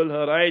fulfill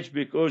her rights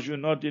because you're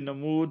not in the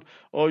mood,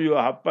 or you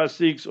are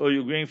 6:30, or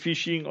you're going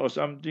fishing or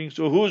something.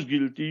 So who's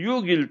guilty?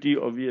 You guilty,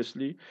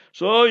 obviously.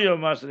 So you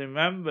must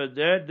remember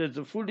that that's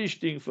a foolish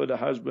thing for the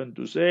husband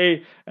to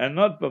say, and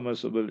not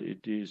permissible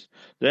it is.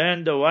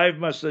 Then the wife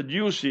must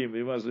seduce him.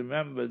 We must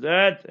remember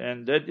that,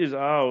 and that is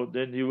how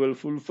then he will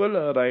fulfill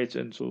her rights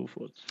and so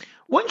forth.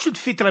 When should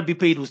fitra be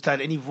paid,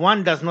 Ustad? And if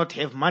one does not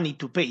have money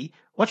to pay,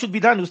 what should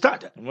be done,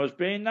 Ustad? You must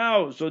pay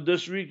now. So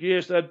this week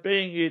he start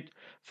paying it.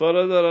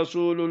 فرض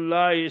رسول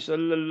الله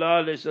صلى الله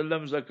عليه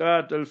وسلم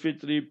زكاة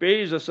الفطر,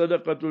 pays a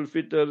sadaqatul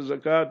fitr,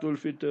 zakatul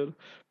fitr.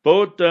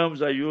 Both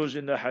terms are used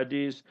in the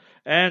hadith.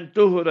 And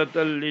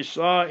tuhratal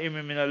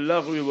lisa'im min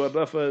al-laghwi wa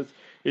rafath.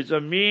 It's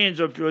a means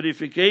of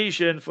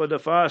purification for the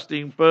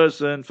fasting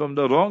person from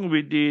the wrong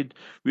we did.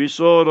 We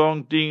saw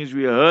wrong things,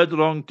 we heard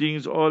wrong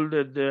things, all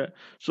that there.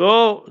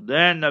 So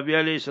then Nabi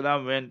alayhi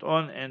salam went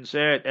on and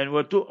said, and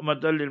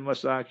وَتُؤْمَةً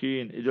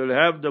لِلْمَسَاكِينَ, it will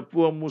have the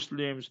poor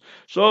Muslims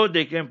so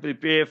they can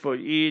prepare for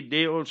Eid.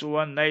 They also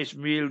want nice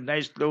meal,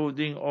 nice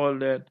clothing, all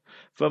that.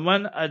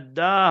 فَمَنْ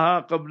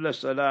أَدَّاهَا قَبْلَ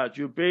Salat,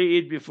 you pay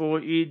it before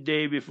Eid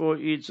day, before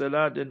Eid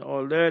Salat and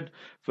all that.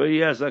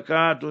 فَهِيَ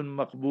زَكَاةٌ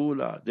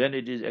مَقْبُولَةٌ, then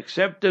it is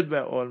accepted by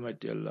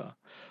Almighty Allah.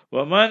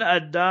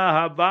 وَمَنْ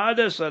أَدَّاهَا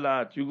بَعْدَ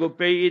Salat, you go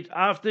pay it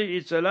after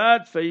Eid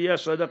Salat. فَهِيَ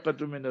صَدَقَةٌ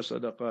مِنَ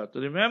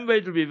الصَّدَقَاتِ, remember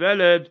it will be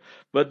valid,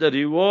 but the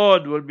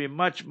reward will be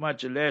much,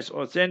 much less.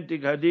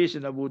 Authentic hadith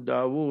in Abu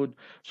Dawood.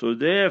 So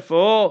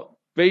therefore,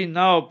 pay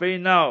now, pay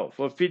now.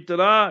 For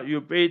fitrah,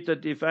 you pay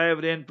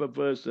 35 rand per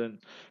person.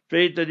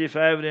 Pay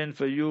 35 rand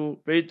for you,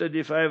 pay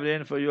 35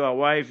 rand for your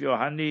wife, your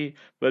honey.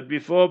 But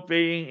before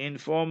paying,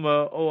 inform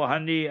her, oh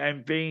honey,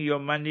 I'm paying your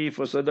money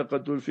for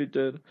sadaqatul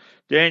fitr.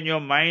 Then your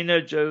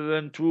minor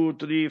children, 2,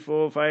 3,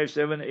 4, 5,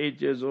 7,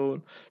 8 years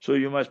old. So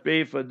you must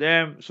pay for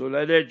them. So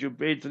like that, you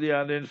pay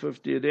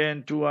 350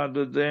 rand,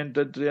 200 rand,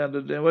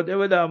 300 rand,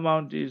 whatever the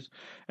amount is.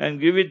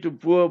 And give it to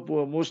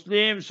poor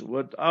Muslims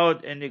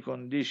without any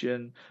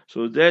condition.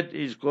 So that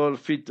is called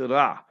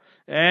fitrah.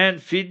 And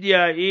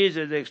fidya is,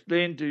 as I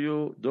explained to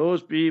you,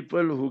 those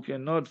people who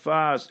cannot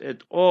fast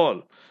at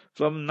all.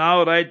 From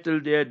now right till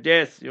their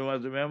death, you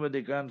must remember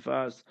they can't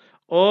fast.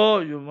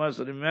 Or you must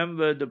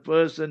remember the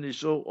person is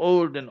so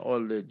old and all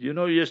that. You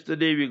know,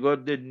 yesterday we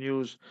got that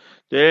news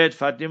that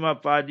Fatima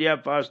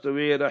Padia passed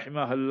away,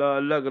 rahimahullah,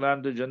 Allah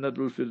grant the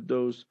Jannatul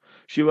Firdaus.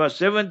 She was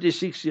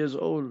 76 years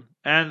old.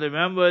 And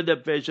remember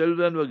the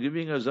children were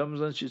giving her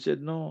Zamzam. She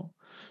said, no.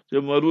 So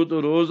maru to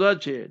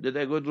roza che, that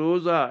I got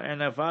roza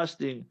and I'm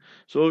fasting.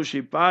 So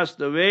she passed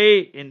away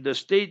in the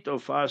state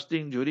of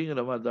fasting during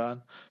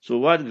Ramadan. So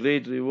what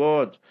great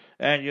reward.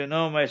 And you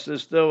know, my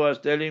sister was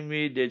telling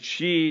me that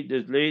she,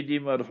 this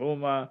lady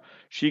Marhuma,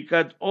 she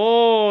cut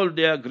all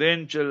their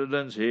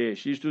grandchildren's hair.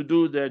 She used to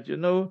do that, you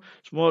know,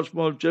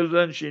 small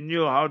children, she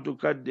knew how to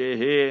cut their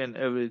hair and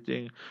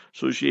everything.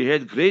 So she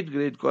had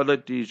great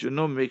qualities, you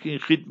know, making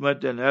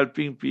khidmat and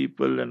helping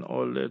people and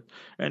all that.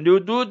 And you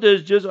do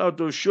this just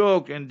out of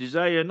shock and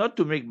desire, not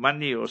to make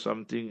money or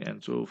something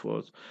and so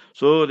forth.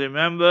 So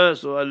remember,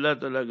 so Allah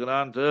Ta'ala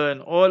grant her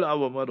and all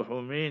our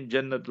marhumin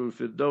Jannatul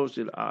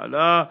Firdausil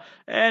A'la,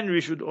 and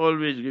we should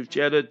always give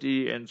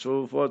charity and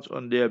so forth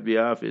on their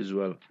behalf as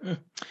well.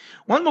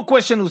 One more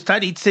question,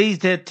 Ustad. It says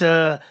that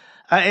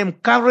I am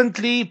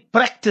currently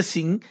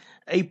practicing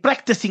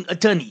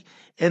attorney,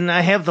 and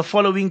I have the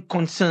following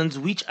concerns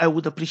which I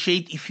would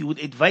appreciate if you would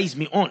advise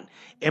me on.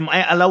 Am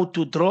I allowed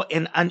to draw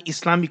an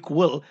un-Islamic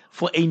will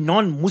for a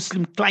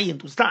non-Muslim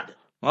client, Ustad?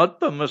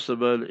 Not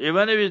permissible.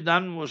 Even if he's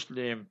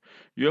non-Muslim,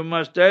 you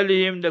must tell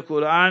him the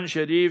Quran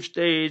Sharif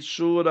states,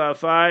 Surah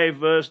 5,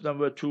 verse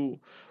number 2.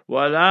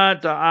 وَلَا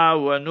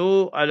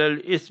تَعَاوَنُوا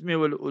عَلَى الْإِثْمِ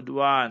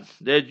وَالْعُدْوَانِ,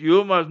 that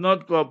you must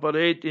not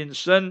cooperate in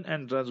sin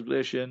and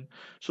transgression.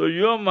 So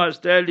you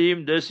must tell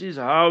him this is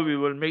how we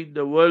will make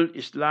the world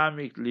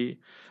Islamically.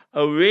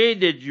 A way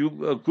that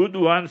a good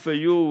one for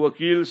you,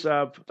 Wakil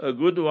Sahib, a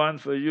good one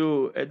for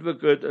you,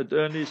 Advocate,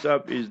 Attorney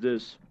Sahib, is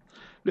this.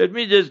 Let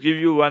me just give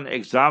you one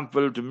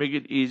example to make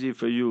it easy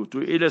for you,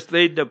 to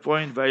illustrate the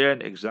point via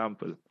an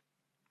example.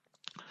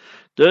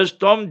 Does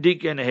Tom,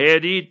 Dick and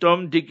Harry,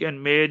 Tom, Dick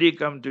and Mary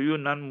come to you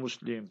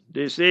non-Muslim?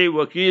 They say,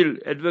 Wakil,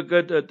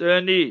 Advocate,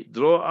 Attorney,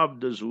 draw up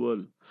this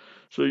will.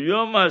 So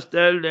you must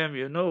tell them,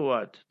 you know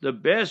what, the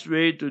best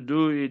way to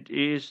do it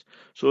is,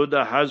 so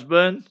the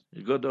husband,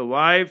 you got a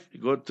wife, you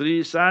got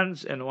 3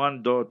 sons and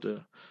 1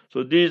 daughter.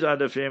 So these are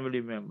the family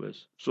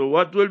members. So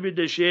what will be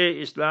the share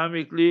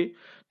Islamically?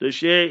 The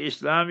share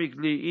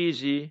Islamically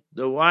easy,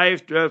 the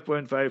wife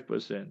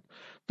 12.5%.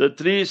 The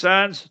 3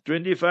 sons,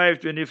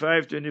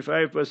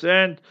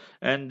 25%,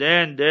 and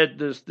then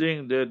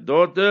the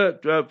daughter,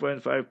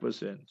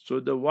 12.5%. So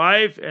the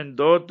wife and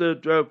daughter,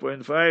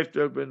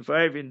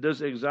 12.5 in this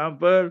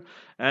example,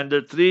 and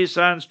the 3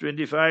 sons,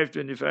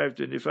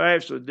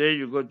 25. So there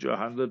you got your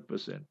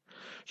 100%.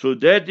 So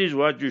that is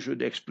what you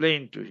should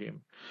explain to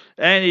him.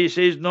 And he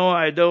says, no,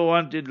 I don't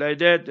want it like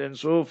that, and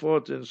so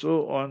forth and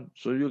so on.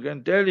 So you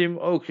can tell him,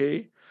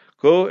 okay,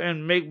 go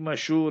and make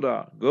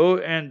mashura. Go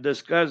and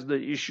discuss the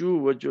issue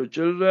with your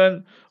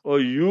children, or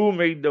you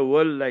make the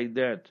will like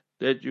that.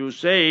 That you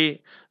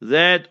say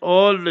that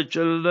all the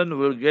children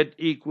will get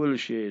equal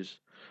shares.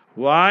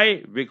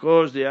 Why?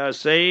 Because they are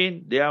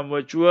sane, they are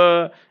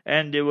mature,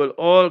 and they will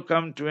all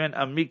come to an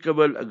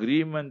amicable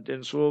agreement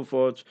and so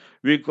forth.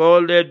 We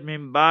call that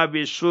min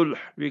babi sulh.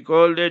 We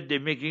call that they're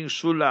making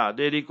sulah.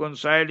 They're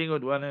reconciling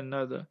with one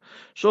another.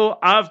 So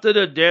after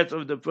the death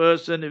of the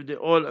person, if they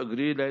all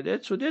agree like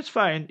that, so that's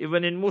fine,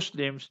 even in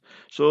Muslims.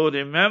 So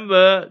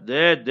remember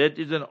that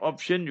is an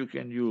option you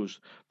can use.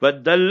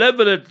 But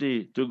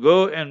deliberately to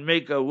go and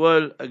make a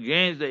will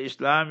against the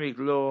Islamic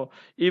law,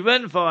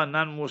 even for a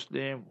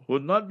non-Muslim,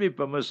 would not be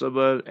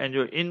permissible, and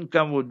your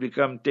income would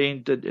become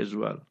tainted as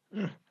well.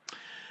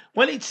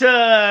 Well, it's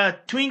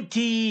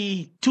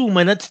 22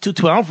 minutes to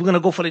 12. We're going to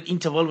go for an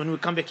interval. When we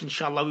come back,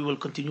 inshallah, we will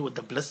continue with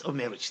the bliss of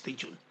marriage. Stay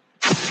tuned.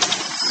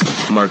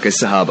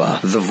 Marcus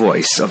Sahaba, the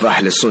voice of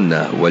Ahl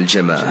Sunnah wal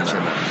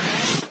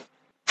Jama'ah.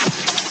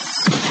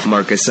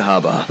 Marcus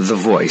Sahaba, the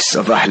voice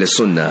of Ahl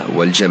Sunnah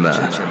wal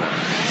Jama'ah.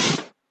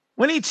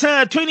 Well, it's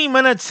 20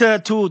 minutes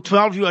to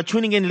 12. You are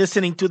tuning in,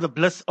 listening to the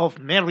bliss of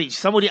marriage.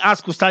 Somebody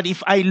asked Ustad,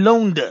 if I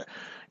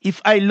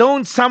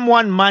loaned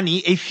someone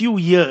money a few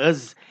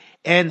years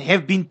and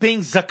have been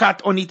paying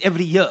zakat on it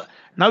every year,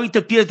 now it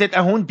appears that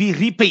I won't be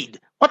repaid.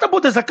 What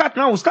about the zakat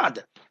now,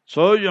 Ustad?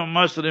 So you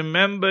must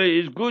remember,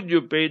 it's good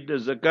you paid the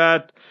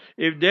zakat.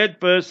 If that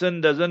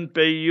person doesn't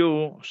pay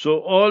you, so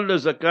all the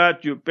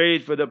zakat you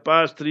paid for the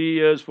past 3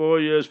 years,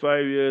 4 years,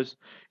 5 years,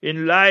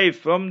 in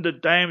life, from the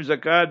time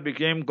zakat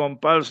became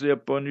compulsory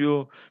upon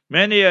you,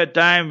 many a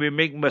time we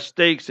make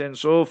mistakes and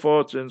so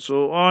forth and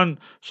so on.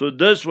 So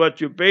this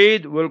what you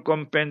paid will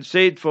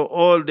compensate for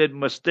all that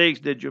mistakes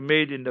that you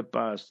made in the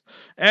past.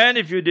 And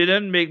if you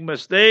didn't make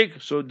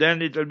mistake, so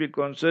then it will be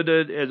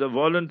considered as a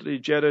voluntary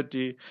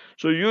charity.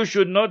 So you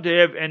should not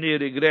have any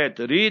regret.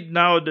 Read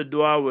now the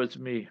dua with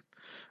me.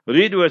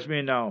 Read with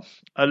me now.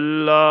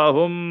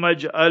 Allahumma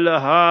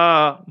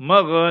ja'alha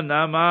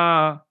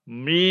maghnama.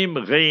 Mim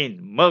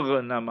ghain.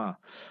 Maghnama.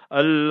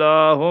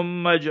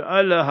 Allahumma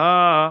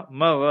ja'alha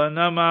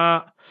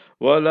maghnama.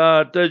 Wa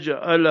la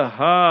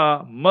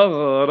taj'alha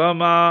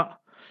maghrama.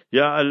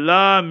 Ya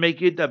Allah,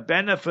 make it a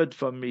benefit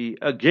for me,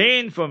 a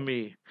gain for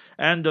me,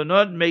 and do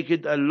not make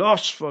it a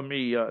loss for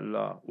me, Ya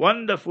Allah.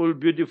 Wonderful,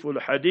 beautiful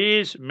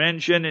hadith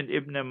mentioned in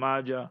Ibn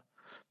Majah.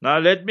 Now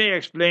let me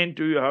explain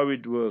to you how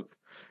it works.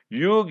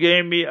 You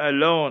gave me a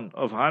loan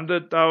of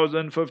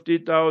 100,000,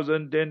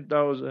 50,000,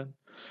 10,000.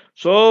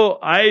 So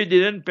I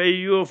didn't pay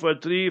you for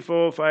 3,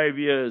 4, 5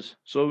 years.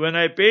 So when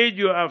I paid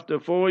you after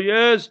 4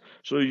 years,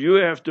 so you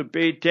have to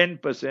pay 10%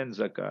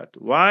 zakat.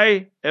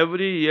 Why?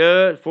 Every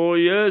year, 4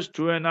 years,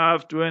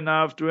 2.5,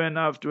 2.5,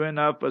 2.5,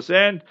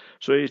 2.5%.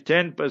 So it's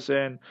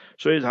 10%.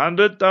 So it's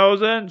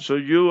 100,000. So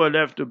you will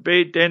have to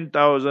pay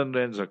 10,000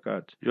 rand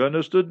zakat. You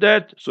understood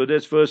that? So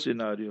that's first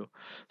scenario.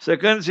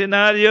 Second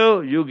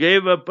scenario, you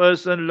gave a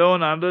person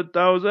loan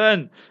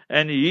 100,000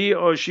 and he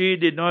or she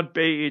did not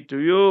pay it to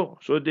you.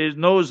 So there's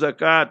no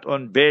zakat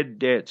on bad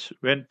debts.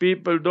 When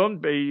people don't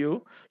pay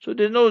you, so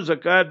there's no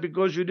zakat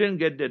because you didn't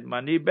get that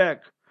money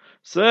back.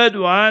 Third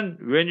one,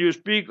 when you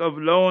speak of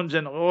loans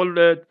and all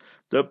that,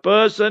 the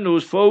person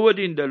who's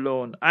forwarding the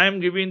loan, I'm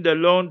giving the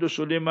loan to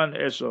Suleiman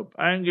Esop,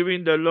 I'm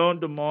giving the loan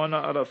to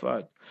Maulana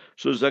Arafat.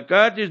 So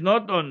zakat is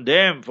not on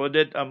them for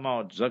that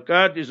amount.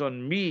 Zakat is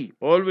on me.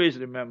 Always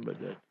remember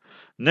that.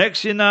 Next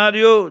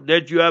scenario,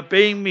 that you are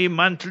paying me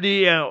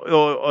monthly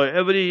or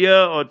every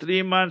year or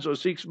 3 months or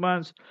 6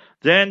 months,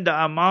 then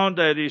the amount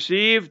I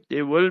received,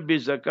 there will be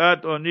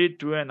zakat on it,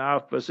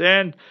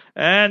 2.5%.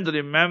 And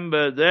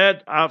remember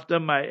that after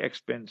my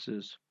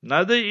expenses.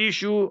 Another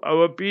issue,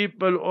 our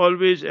people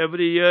always,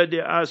 every year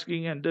they're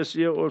asking, and this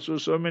year also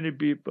so many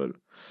people,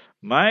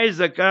 my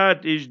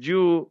zakat is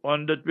due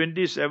on the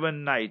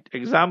 27th night.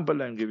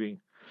 Example I'm giving.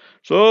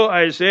 So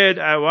I said,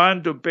 I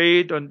want to pay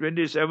it on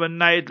 27th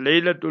night,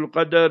 Laylatul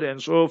Qadr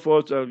and so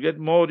forth. I'll get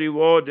more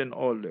reward and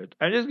all that.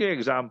 I just give an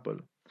example.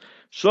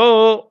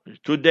 So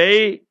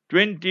today,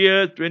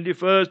 20th,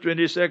 21st,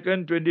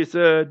 22nd,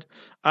 23rd,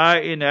 I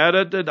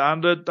inherited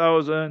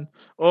 100,000,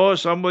 or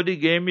somebody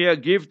gave me a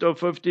gift of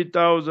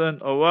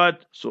 50,000 or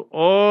what. So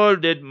all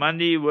that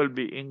money will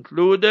be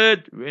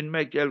included in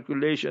my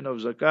calculation of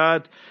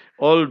zakat,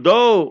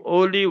 although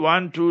only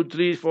 1, 2,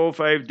 3, 4,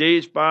 5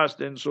 days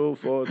passed and so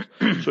forth.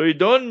 So it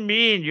don't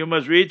mean you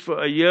must wait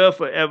for a year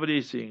for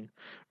everything.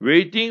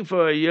 Waiting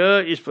for a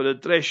year is for the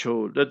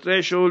threshold. The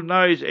threshold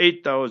now is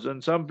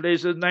 8,000, some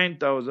places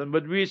 9,000,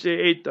 but we say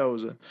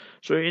 8,000.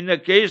 So in a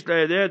case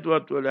like that,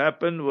 what will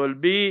happen will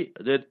be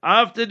that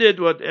after that,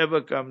 whatever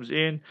comes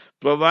in,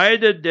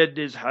 provided that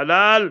is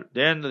halal,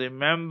 then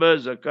remember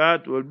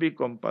zakat will be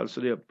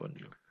compulsory upon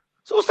you.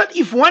 So, Ustad,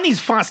 if one is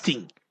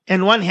fasting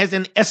and one has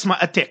an asthma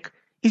attack,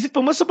 is it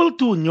permissible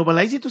to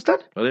normalize it,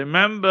 Ustad?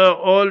 Remember,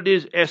 all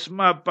these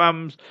asthma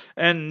pumps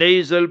and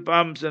nasal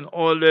pumps and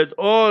all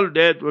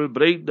that will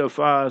break the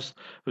fast.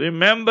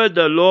 Remember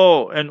the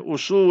law and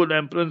usul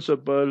and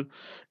principle.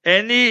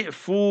 Any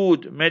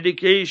food,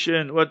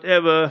 medication,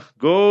 whatever,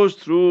 goes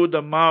through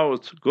the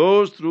mouth,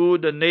 goes through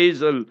the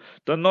nasal,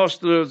 the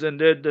nostrils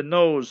and then the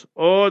nose,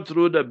 or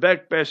through the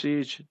back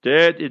passage,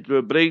 that it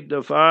will break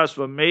the fast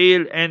for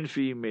male and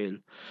female.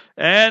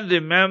 And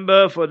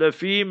remember, for the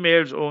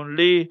females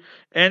only,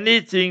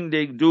 anything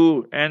they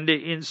do and they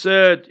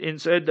insert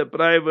inside the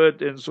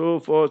private and so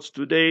forth,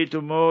 today,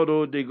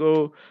 tomorrow, they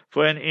go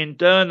for an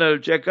internal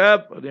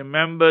checkup,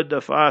 remember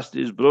the fast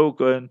is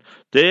broken.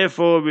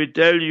 Therefore, we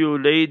tell you,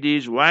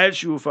 ladies,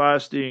 whilst you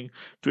fasting,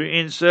 To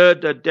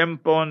insert a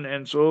tampon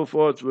and so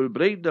forth will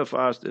break the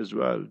fast as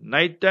well.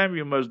 Night time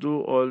you must do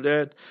all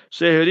that.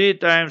 Sehri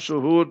time,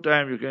 suhoor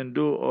time, you can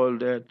do all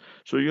that.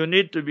 So you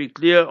need to be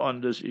clear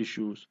on these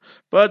issues.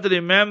 But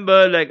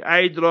remember, like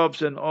eye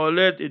drops and all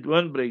that, it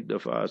won't break the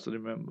fast,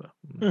 remember.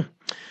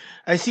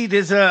 I see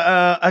there's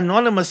a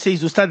anonymous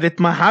says, Ustad, that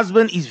my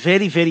husband is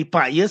very, very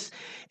pious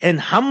and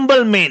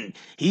humble man.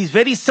 He's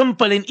very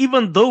simple, and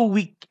even though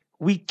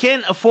we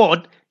can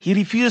afford, he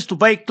refuses to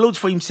buy clothes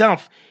for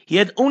himself. He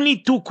had only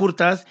 2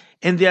 kurtas,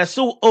 and they are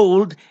so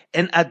old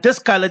and are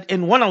discolored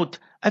and worn out.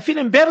 I feel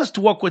embarrassed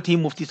to walk with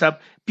him, Mufti Sahib.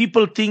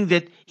 People think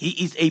that he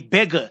is a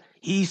beggar.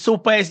 He is so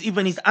pious,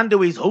 even his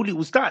underwear is holy,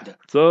 Ustad.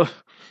 So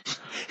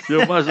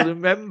you must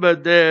remember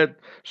that.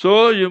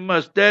 So you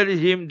must tell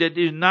him that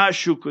is na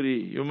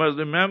shukri. You must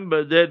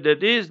remember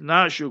that is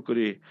na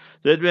shukri.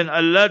 That when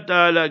Allah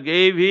Ta'ala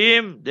gave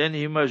him, then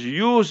he must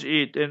use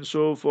it and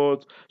so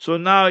forth. So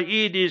now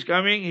Eid is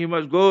coming, he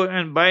must go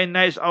and buy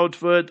nice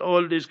outfit,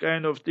 all these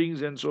kind of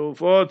things and so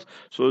forth.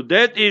 So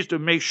that is to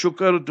make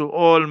shukr to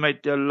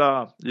Almighty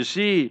Allah. You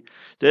see,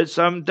 that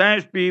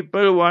sometimes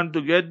people want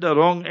to get the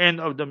wrong end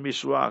of the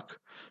miswak.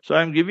 So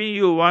I'm giving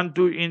you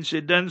 1-2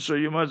 incidents, so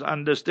you must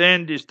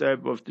understand this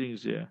type of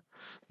things here.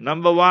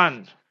 Number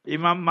 1,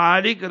 Imam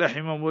Malik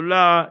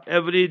rahimahullah,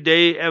 every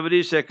day,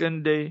 every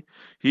second day,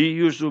 he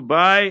used to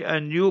buy a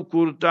new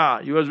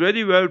kurta. He was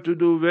very well to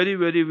do, very,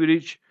 very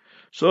rich.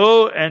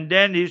 So, and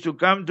then he used to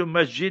come to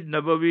Masjid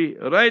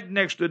Nabawi, right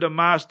next to the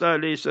Master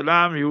alayhi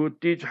salam. He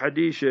would teach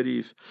Hadith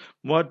Sharif,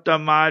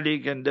 Muwatta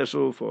Malik and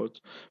so forth.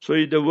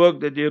 So the work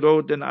that he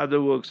wrote and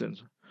other works and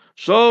so.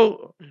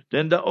 So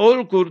then the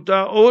old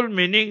kurta, old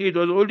meaning it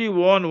was only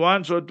worn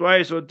once or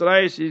twice or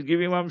thrice. He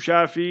gave Imam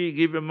Shafi, he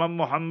gave Imam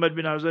Muhammad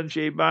bin Hassan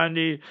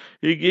Shaybani,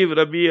 he gave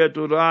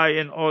Rabi'atul Rai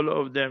and all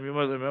of them. You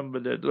must remember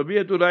that.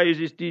 Rabi'atul Rai is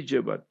his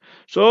teacher, but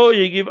so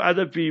he give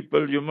other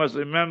people. You must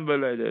remember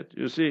like that.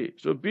 You see.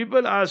 So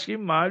people ask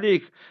him,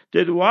 Malik,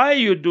 that why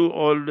you do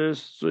all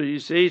this? So he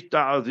says,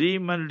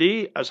 Ta'ziman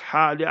li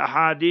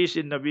ahadith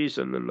in Nabi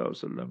sallallahu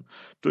alaihi wasallam,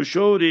 to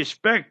show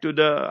respect to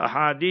the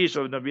hadith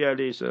of Nabi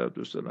alayhi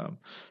salatu salam.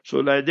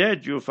 So like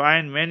that you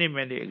find many,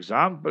 many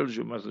examples,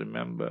 you must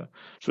remember.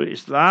 So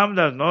Islam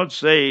does not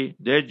say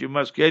that you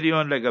must carry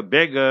on like a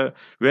beggar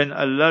when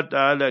Allah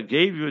Ta'ala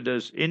gave you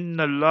this.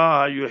 Inna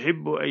Allah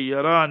yuhibbu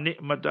ayyara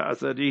ni'mata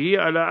atharihi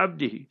ala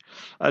abdihi.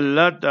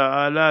 Allah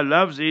Ta'ala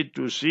loves it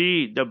to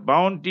see the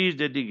bounties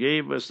that He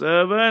gave a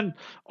servant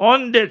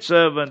on that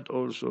servant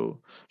also.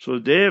 So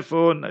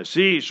therefore,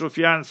 see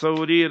Sufyan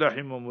Thawri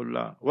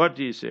rahimahullah, what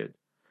he said.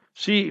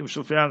 See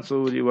Sufyan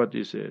Thawri what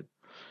he said.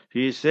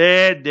 He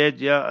said that,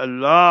 Ya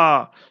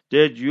Allah,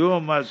 that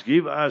you must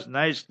give us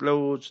nice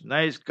clothes,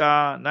 nice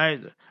car, nice.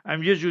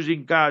 I'm just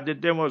using car.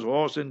 That time was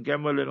horse and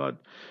camel and what.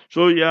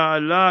 So, Ya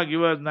Allah,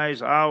 give us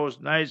nice house,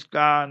 nice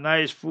car,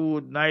 nice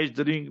food, nice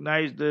drink,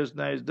 nice this,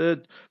 nice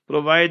that,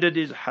 provided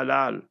is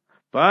halal.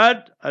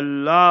 But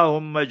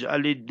Allahumma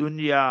ja'alid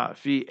dunya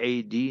fi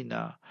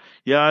aydina.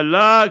 Ya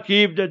Allah,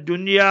 keep the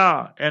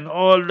dunya and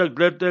all the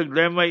glitter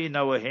glamour in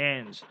our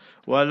hands.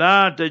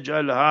 وَلَا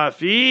تَجْعَلْهَا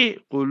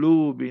فِي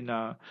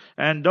قُلُوبِنَا.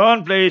 And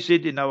don't place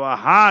it in our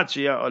hearts,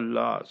 Ya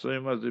Allah. So you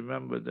must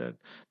remember that.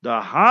 The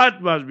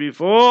heart must be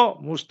for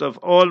Mustafa,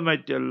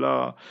 Almighty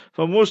Allah,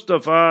 for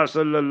Mustafa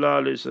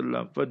sallallahu alaihi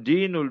wasallam, for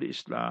Deenul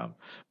Islam.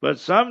 But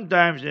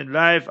sometimes in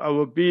life,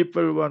 our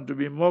people want to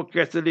be more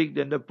Catholic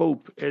than the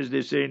Pope, as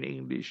they say in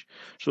English.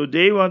 So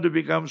they want to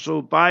become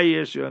so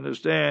pious, you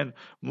understand,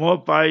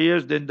 more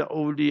pious than the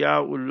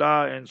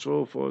awliyaullah and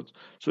so forth.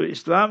 So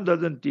Islam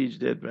doesn't teach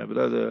that, my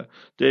brother.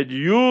 That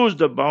use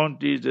the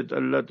bounties that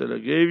Allah Ta'ala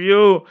gave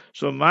you.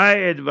 So my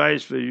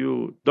advice for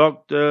you,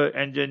 doctor,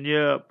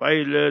 engineer,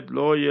 pilot,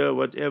 lawyer,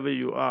 whatever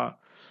you are,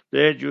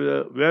 that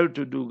you're a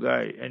well-to-do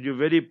guy and you're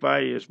very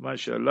pious,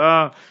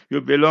 mashallah.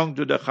 You belong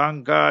to the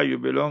Khanka, you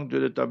belong to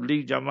the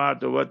Tabligh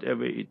Jamaat or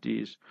whatever it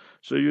is.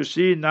 So you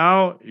see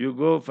now, you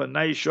go for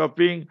nice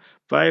shopping,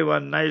 buy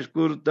one nice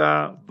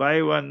kurta,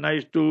 buy one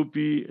nice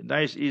topi,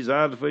 nice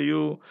izar for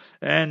you,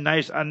 and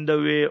nice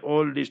underwear,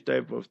 all these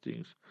type of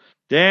things.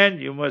 Then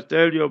you must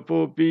tell your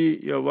poppy,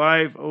 your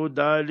wife, oh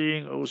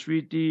darling, oh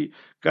sweetie,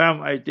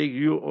 come, I take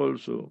you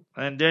also.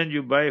 And then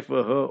you buy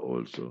for her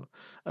also.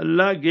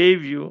 Allah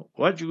gave you,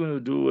 what you going to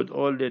do with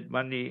all that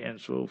money and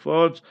so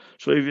forth.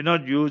 So if you're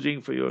not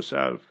using for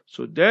yourself.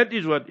 So that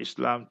is what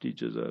Islam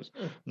teaches us.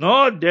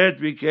 Not that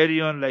we carry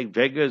on like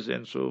beggars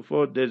and so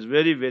forth. That's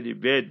very, very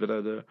bad,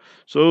 brother.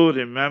 So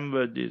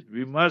remember this.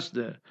 We must,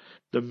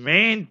 the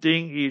main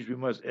thing is we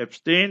must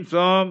abstain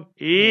from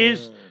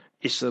is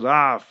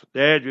israf.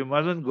 That we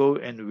mustn't go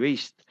and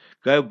waste.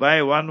 Go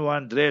buy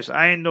one dress.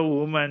 I know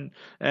women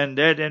and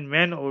that and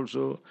men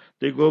also.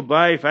 They go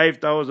buy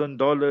 $5,000,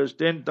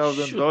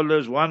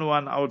 $10,000,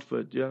 one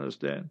outfit. You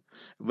understand?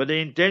 But the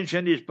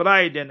intention is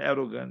pride and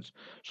arrogance.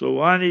 So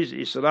one is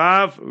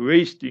israf,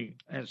 wasting,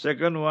 and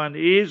second one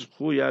is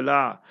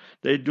khuyala.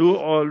 They do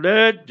all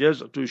that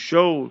just to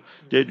show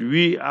that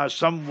we are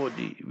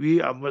somebody.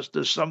 We are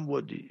Mr.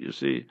 Somebody, you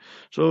see.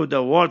 So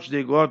the watch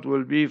they got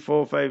will be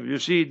 4-5. You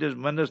see, this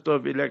Minister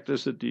of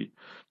Electricity,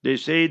 they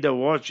say the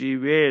watch he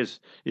wears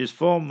is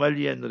 4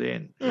 million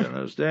rand. You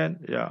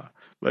understand? Yeah.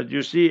 But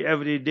you see,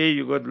 every day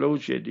you got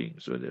load shedding.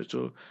 So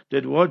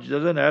that watch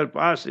doesn't help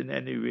us in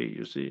any way,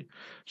 you see.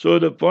 So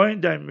the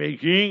point I'm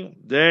making,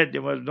 that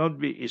there must not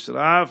be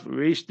israf,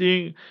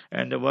 wasting,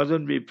 and there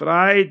mustn't be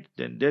pride,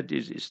 then that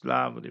is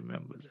Islam,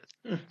 remember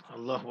that.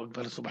 Allahu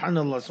Akbar,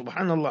 subhanallah,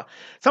 subhanallah.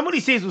 Somebody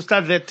says,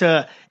 Ustad,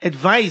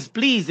 that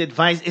please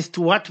advise as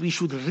to what we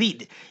should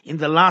read in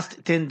the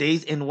last 10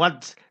 days and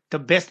what the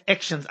best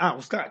actions are,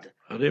 Ustad.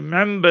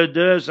 Remember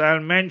this,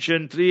 I'll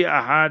mention 3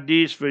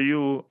 ahadith for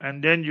you,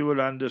 and then you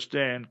will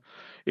understand.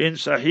 In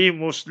Sahih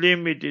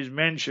Muslim it is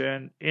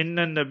mentioned,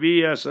 Inna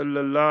Nabiya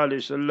sallallahu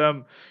alayhi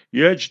wasallam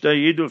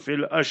yajtahidu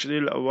fil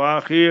ashril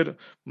awakhir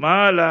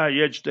ma la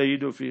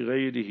yajtahidu fi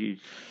ghayrihi.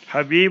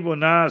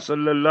 Habibuna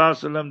sallallahu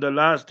alayhi wasallam, the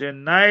last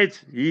 10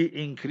 nights, he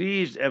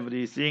increased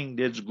everything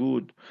that's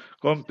good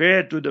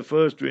compared to the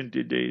first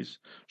 20 days.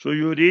 So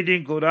you're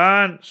reading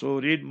Quran, so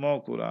read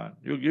more Quran.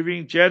 You're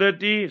giving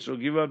charity, so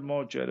give out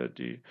more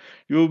charity.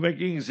 You're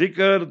making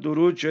zikr,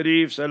 durud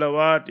sharif,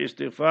 salawat,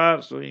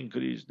 istighfar, so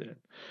increase that.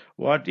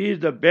 What is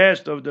the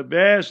best of the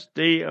best?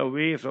 Stay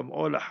away from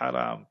all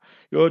haram.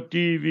 Your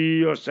TV,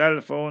 your cell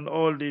phone,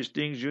 all these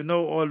things, you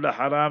know all the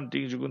haram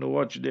things you're going to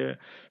watch there.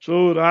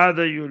 So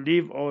rather you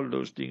leave all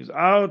those things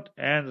out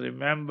and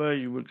remember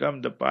you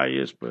become the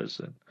pious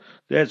person.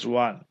 That's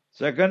one.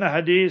 Second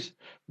hadith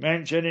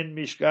mentioned in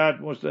Mishkat,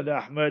 Musnad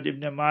Ahmad,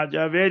 Ibn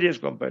Majah, various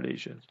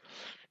compilations.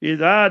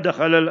 إِذَا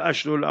دَخَلَ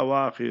الْأَشْرُ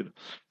الْأَوَاخِرُ,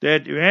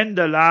 that when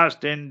the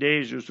last 10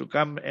 days used to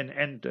come and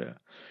enter,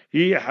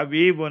 he,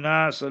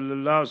 Habibuna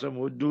sallallahu alaihi wasallam,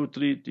 would do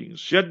 3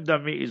 things.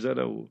 Shadda mi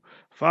izarahu,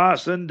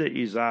 fasten the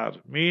izar,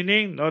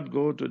 meaning not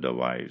go to the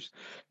wives.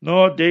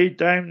 No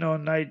daytime, no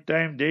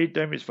nighttime.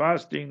 Daytime is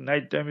fasting,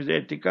 nighttime is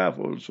etikaf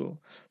also.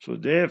 So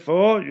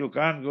therefore, you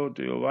can't go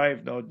to your wife,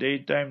 no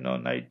daytime, no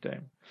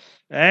nighttime.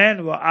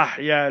 And wa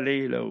ahya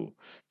laylahu,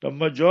 the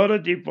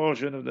majority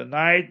portion of the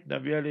night,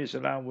 Nabi alayhi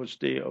salam would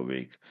stay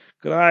awake,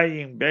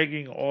 crying,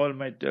 begging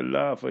Almighty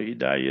Allah for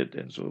hidayat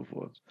and so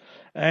forth.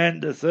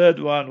 And the third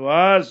one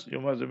was, you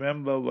must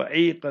remember,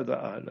 وَأَيْقَظَ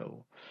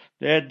أَهْلَهُ,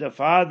 that the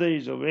father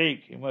is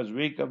awake, he must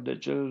wake up the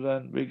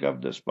children, wake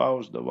up the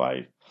spouse, the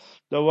wife.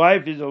 The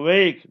wife is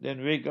awake,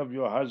 then wake up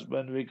your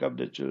husband, wake up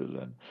the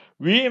children.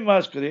 We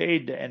must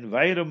create the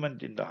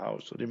environment in the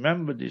house.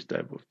 Remember this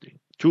type of thing.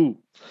 2.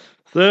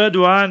 Third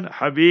one,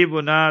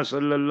 Habibuna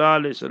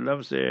sallallahu alayhi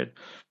wasallam said,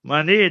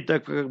 Man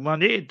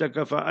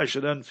i'takafa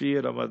ashran fi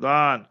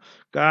Ramadan,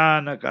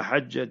 kana ka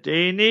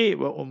hajjataini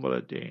wa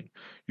umratain.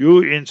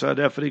 You in South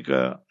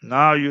Africa,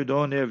 now you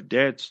don't have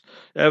debts,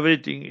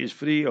 everything is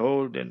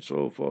freehold and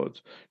so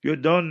forth. You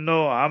don't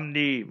know how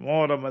many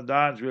more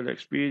Ramadans you'll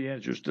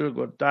experience, you still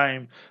got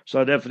time.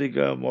 South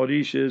Africa,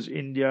 Mauritius,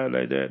 India,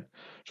 like that.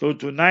 So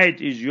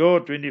tonight is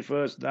your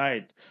 21st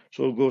night.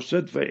 So go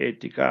sit for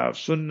etikaf,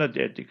 sunnat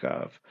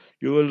etikaf.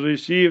 You will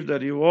receive the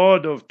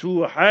reward of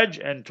 2 Hajj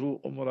and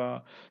 2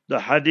 Umrah. The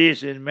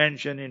hadith is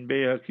mentioned in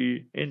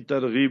Bayhaqi, in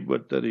Targhib wa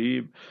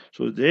Tarhib.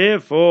 So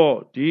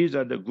therefore, these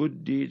are the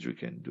good deeds we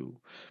can do.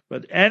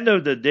 But end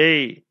of the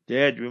day,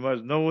 that we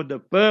must know the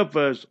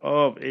purpose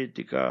of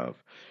etikaf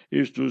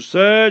is to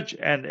search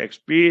and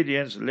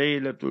experience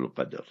Laylatul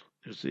Qadr.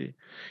 You see,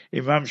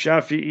 Imam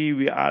Shafi'i,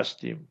 we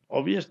asked him.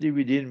 Obviously,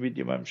 we didn't meet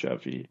Imam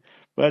Shafi'i,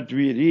 but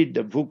we read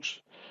the books.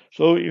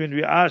 So when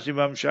we ask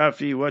Imam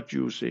Shafi what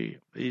you say,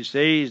 he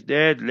says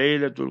that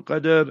Laylatul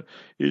Qadr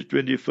is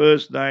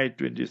 21st night,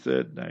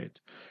 23rd night.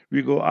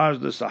 We go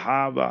ask the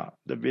Sahaba,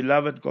 the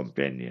beloved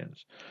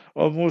companions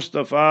of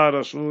Mustafa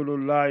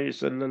Rasulullah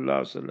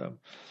sallallahu alaihi wasallam,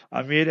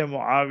 Amir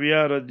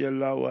Muawiyah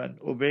radiallahu anh,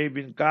 Ubay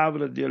bin Ka'b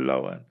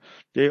radiallahu anh.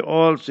 They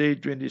all say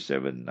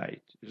 27th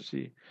night, you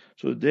see.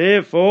 So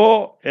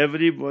therefore,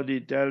 everybody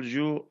tells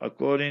you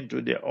according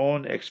to their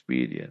own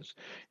experience.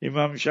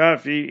 Imam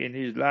Shafi in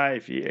his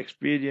life, he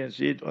experienced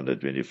it on the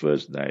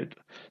 21st night,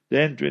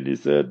 then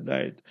 23rd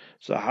night.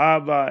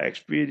 Sahaba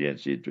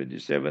experienced it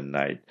 27th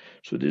night.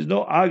 So there's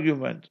no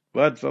argument.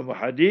 But from a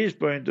hadith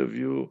point of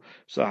view,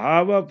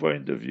 Sahaba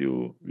point of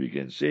view, we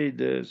can say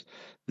this,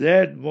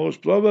 that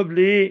most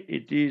probably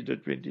it is the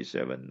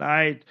 27th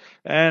night.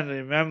 And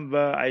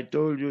remember, I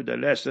told you the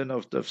lesson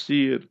of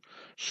tafsir.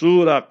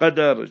 Surah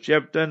Qadr,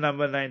 chapter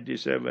number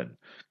 97.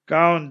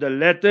 Count the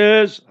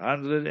letters,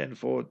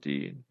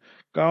 114.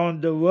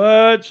 Count the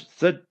words,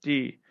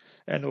 30.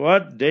 And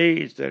what day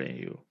is telling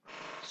you?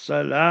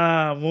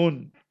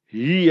 Salamun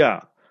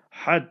hiya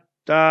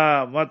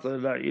hatta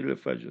matla'il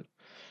fajr.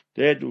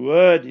 That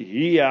word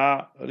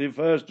hiya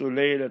refers to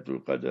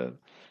Laylatul Qadr.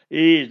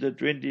 is the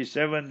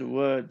 27th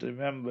word.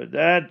 Remember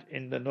that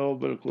in the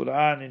noble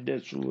Quran, in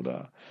that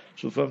surah.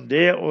 So from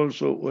there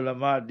also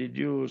ulama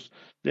deduce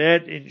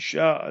that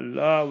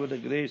insha'Allah, with the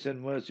grace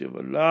and mercy of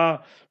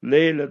Allah,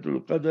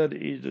 Laylatul Qadr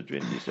is the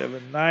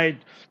 27th night.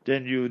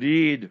 Then you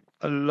read,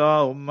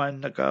 Allahumma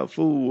innaka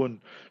afuun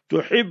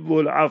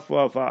tuhibbul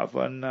afwa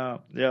fa'fu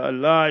anna. Ya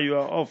Allah, you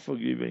are of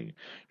forgiving.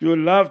 You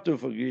love to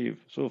forgive.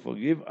 So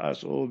forgive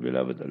us, O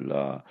beloved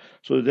Allah.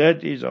 So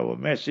that is our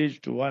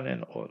message to one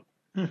and all.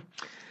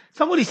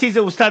 Somebody says,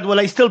 Ustad,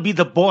 will I still be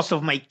the boss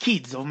of my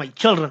kids, of my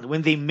children,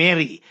 when they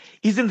marry?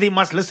 Isn't they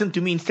must listen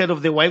to me instead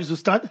of their wives,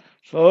 Ustad?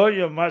 So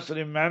you must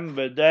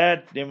remember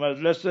that they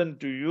must listen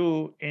to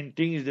you in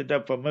things that are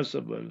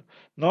permissible.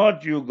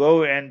 Not you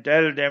go and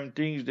tell them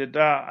things that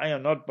are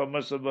not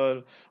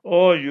permissible,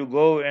 or you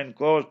go and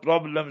cause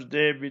problems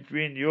there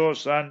between your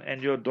son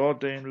and your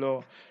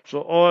daughter-in-law.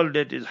 So all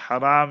that is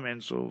haram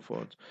and so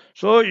forth.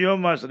 So you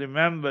must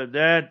remember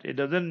that it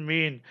doesn't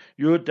mean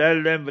you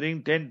tell them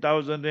bring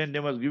 10,000 and they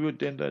must give you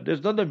 10,000.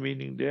 There's not the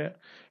meaning there.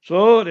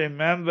 So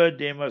remember,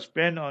 they must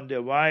spend on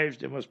their wives,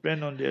 they must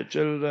spend on their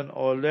children,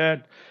 all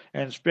that,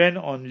 and spend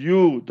on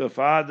you, the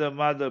father,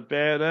 mother,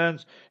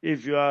 parents,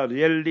 if you are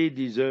really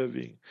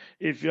deserving.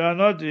 If you are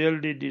not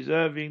really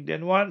deserving,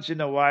 then once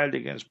in a while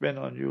they can spend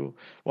on you.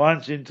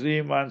 Once in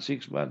 3 months,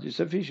 6 months is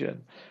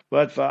sufficient.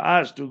 But for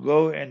us to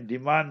go and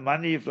demand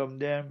money from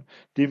them,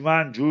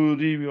 demand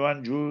jewelry, we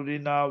want jewelry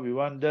now, we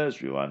want this,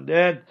 we want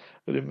that,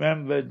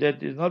 remember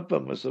that is not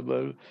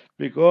permissible,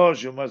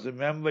 because you must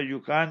remember you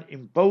can't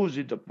impose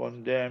it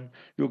upon them,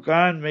 you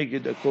can't make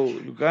it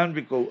you can't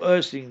be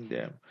coercing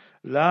them.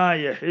 لا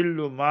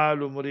يحل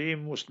مال امرئ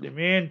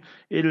مسلمين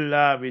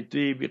إلا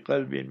بطيب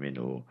قلب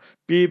منه.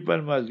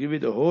 People must give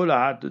it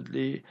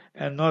wholeheartedly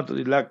and not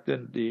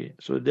reluctantly.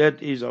 So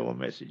that is our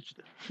message.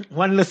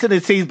 One listener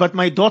says, but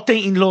my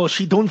daughter-in-law,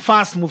 she don't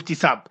fast, Mufti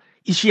Sab.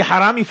 Is she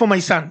harami for my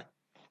son?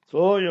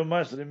 So you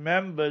must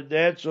remember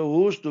that. So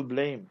who's to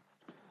blame?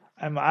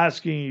 I'm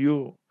asking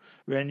you.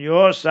 When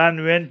your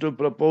son went to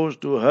propose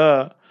to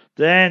her,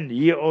 then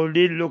he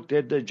only looked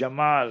at the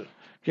Jamal.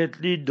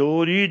 Ketli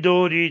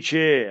dori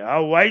che,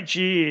 how white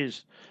she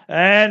is.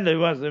 And you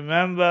must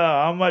remember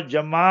how much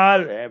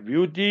Jamal,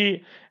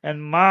 beauty,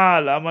 and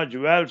Mal, how much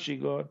wealth she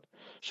got.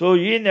 So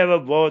he never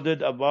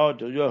bothered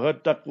about her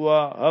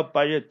taqwa, her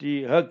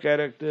piety, her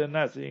character,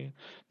 nothing.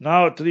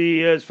 Now 3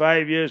 years,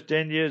 5 years,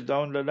 10 years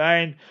down the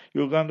line,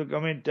 you're going to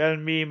come and tell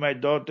me my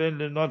daughter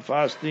is not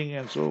fasting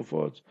and so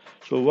forth.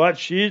 So what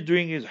she's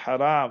doing is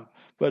haram.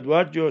 But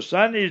what your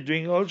son is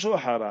doing also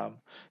haram.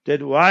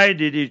 That why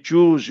did he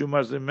choose? You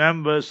must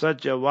remember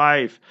such a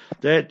wife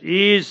that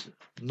is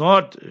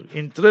not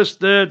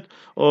interested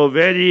or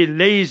very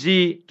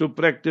lazy to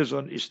practice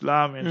on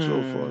Islam and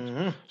so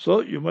forth.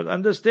 So you must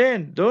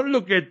understand, don't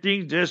look at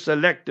things just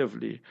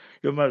selectively.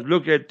 You must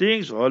look at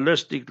things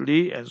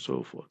holistically and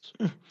so forth.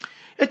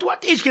 At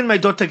what age can my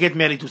daughter get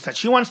married, Ustad?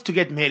 She wants to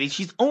get married.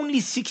 She's only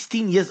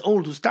 16 years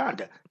old,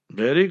 Ustad.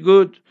 Very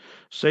good.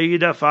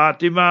 Sayyida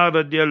Fatima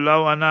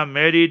radiallahu anha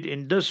married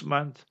in this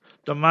month,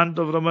 the month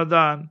of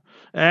Ramadan.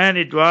 And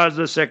it was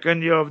the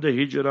second year of the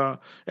Hijrah,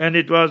 and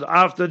it was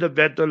after the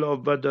Battle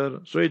of Badr.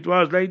 So it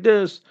was like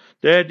this,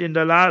 that in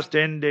the last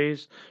 10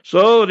 days.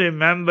 So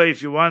remember,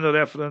 if you want a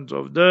reference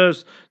of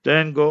this,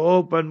 then go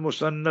open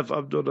Musannaf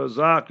Abdul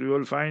Razak, you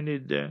will find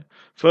it there.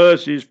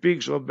 First he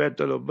speaks of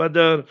Battle of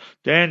Badr,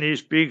 then he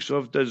speaks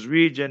of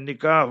Tazweej and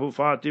Nikahu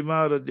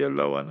Fatima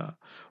radiallahu anha.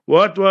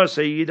 What was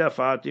Sayyida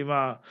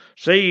Fatima?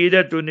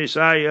 Sayyidatu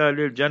Nisa'i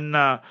Ahlil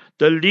Jannah,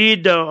 the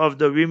leader of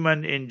the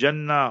women in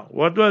Jannah.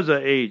 What was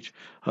her age?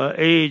 Her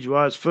age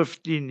was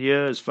 15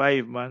 years,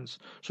 5 months.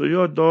 So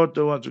your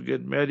daughter wants to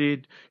get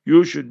married.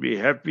 You should be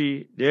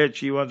happy that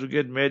she wants to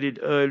get married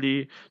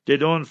early. They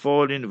don't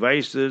fall in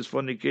vices,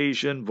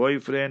 fornication,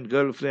 boyfriend,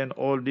 girlfriend,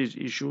 all these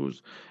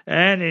issues.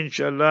 And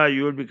inshallah,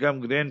 you will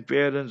become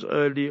grandparents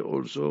early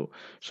also.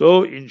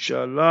 So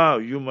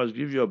inshallah, you must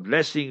give your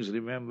blessings,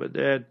 remember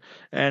that.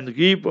 And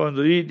keep on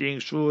reading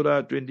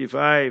Surah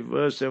 25,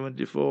 verse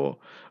 74.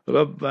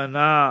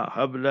 ربنا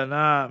هب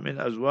لنا من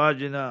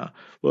أزواجنا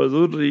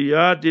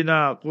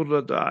وذرياتنا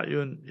قرة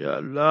أعين. Ya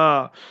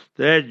Allah,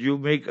 that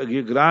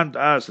you grant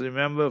us,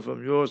 remember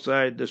from your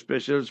side, the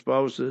special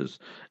spouses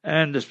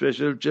and the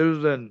special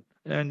children.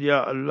 And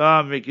Ya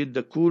Allah, make it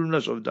the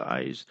coolness of the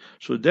eyes.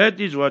 So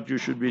that is what you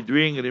should be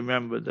doing,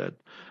 remember that.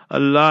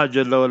 Allah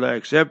Jalla wala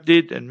accept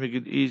it and make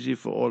it easy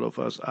for all of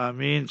us.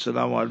 Ameen.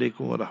 Assalamu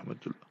alaikum wa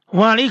rahmatullah.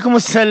 Wa alaikum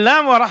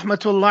assalam wa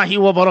rahmatullahi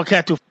wa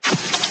barakatuh.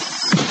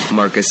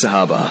 Marcus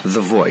Sahaba,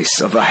 the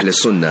voice of Ahl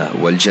Sunnah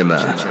wal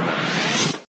Jama'ah.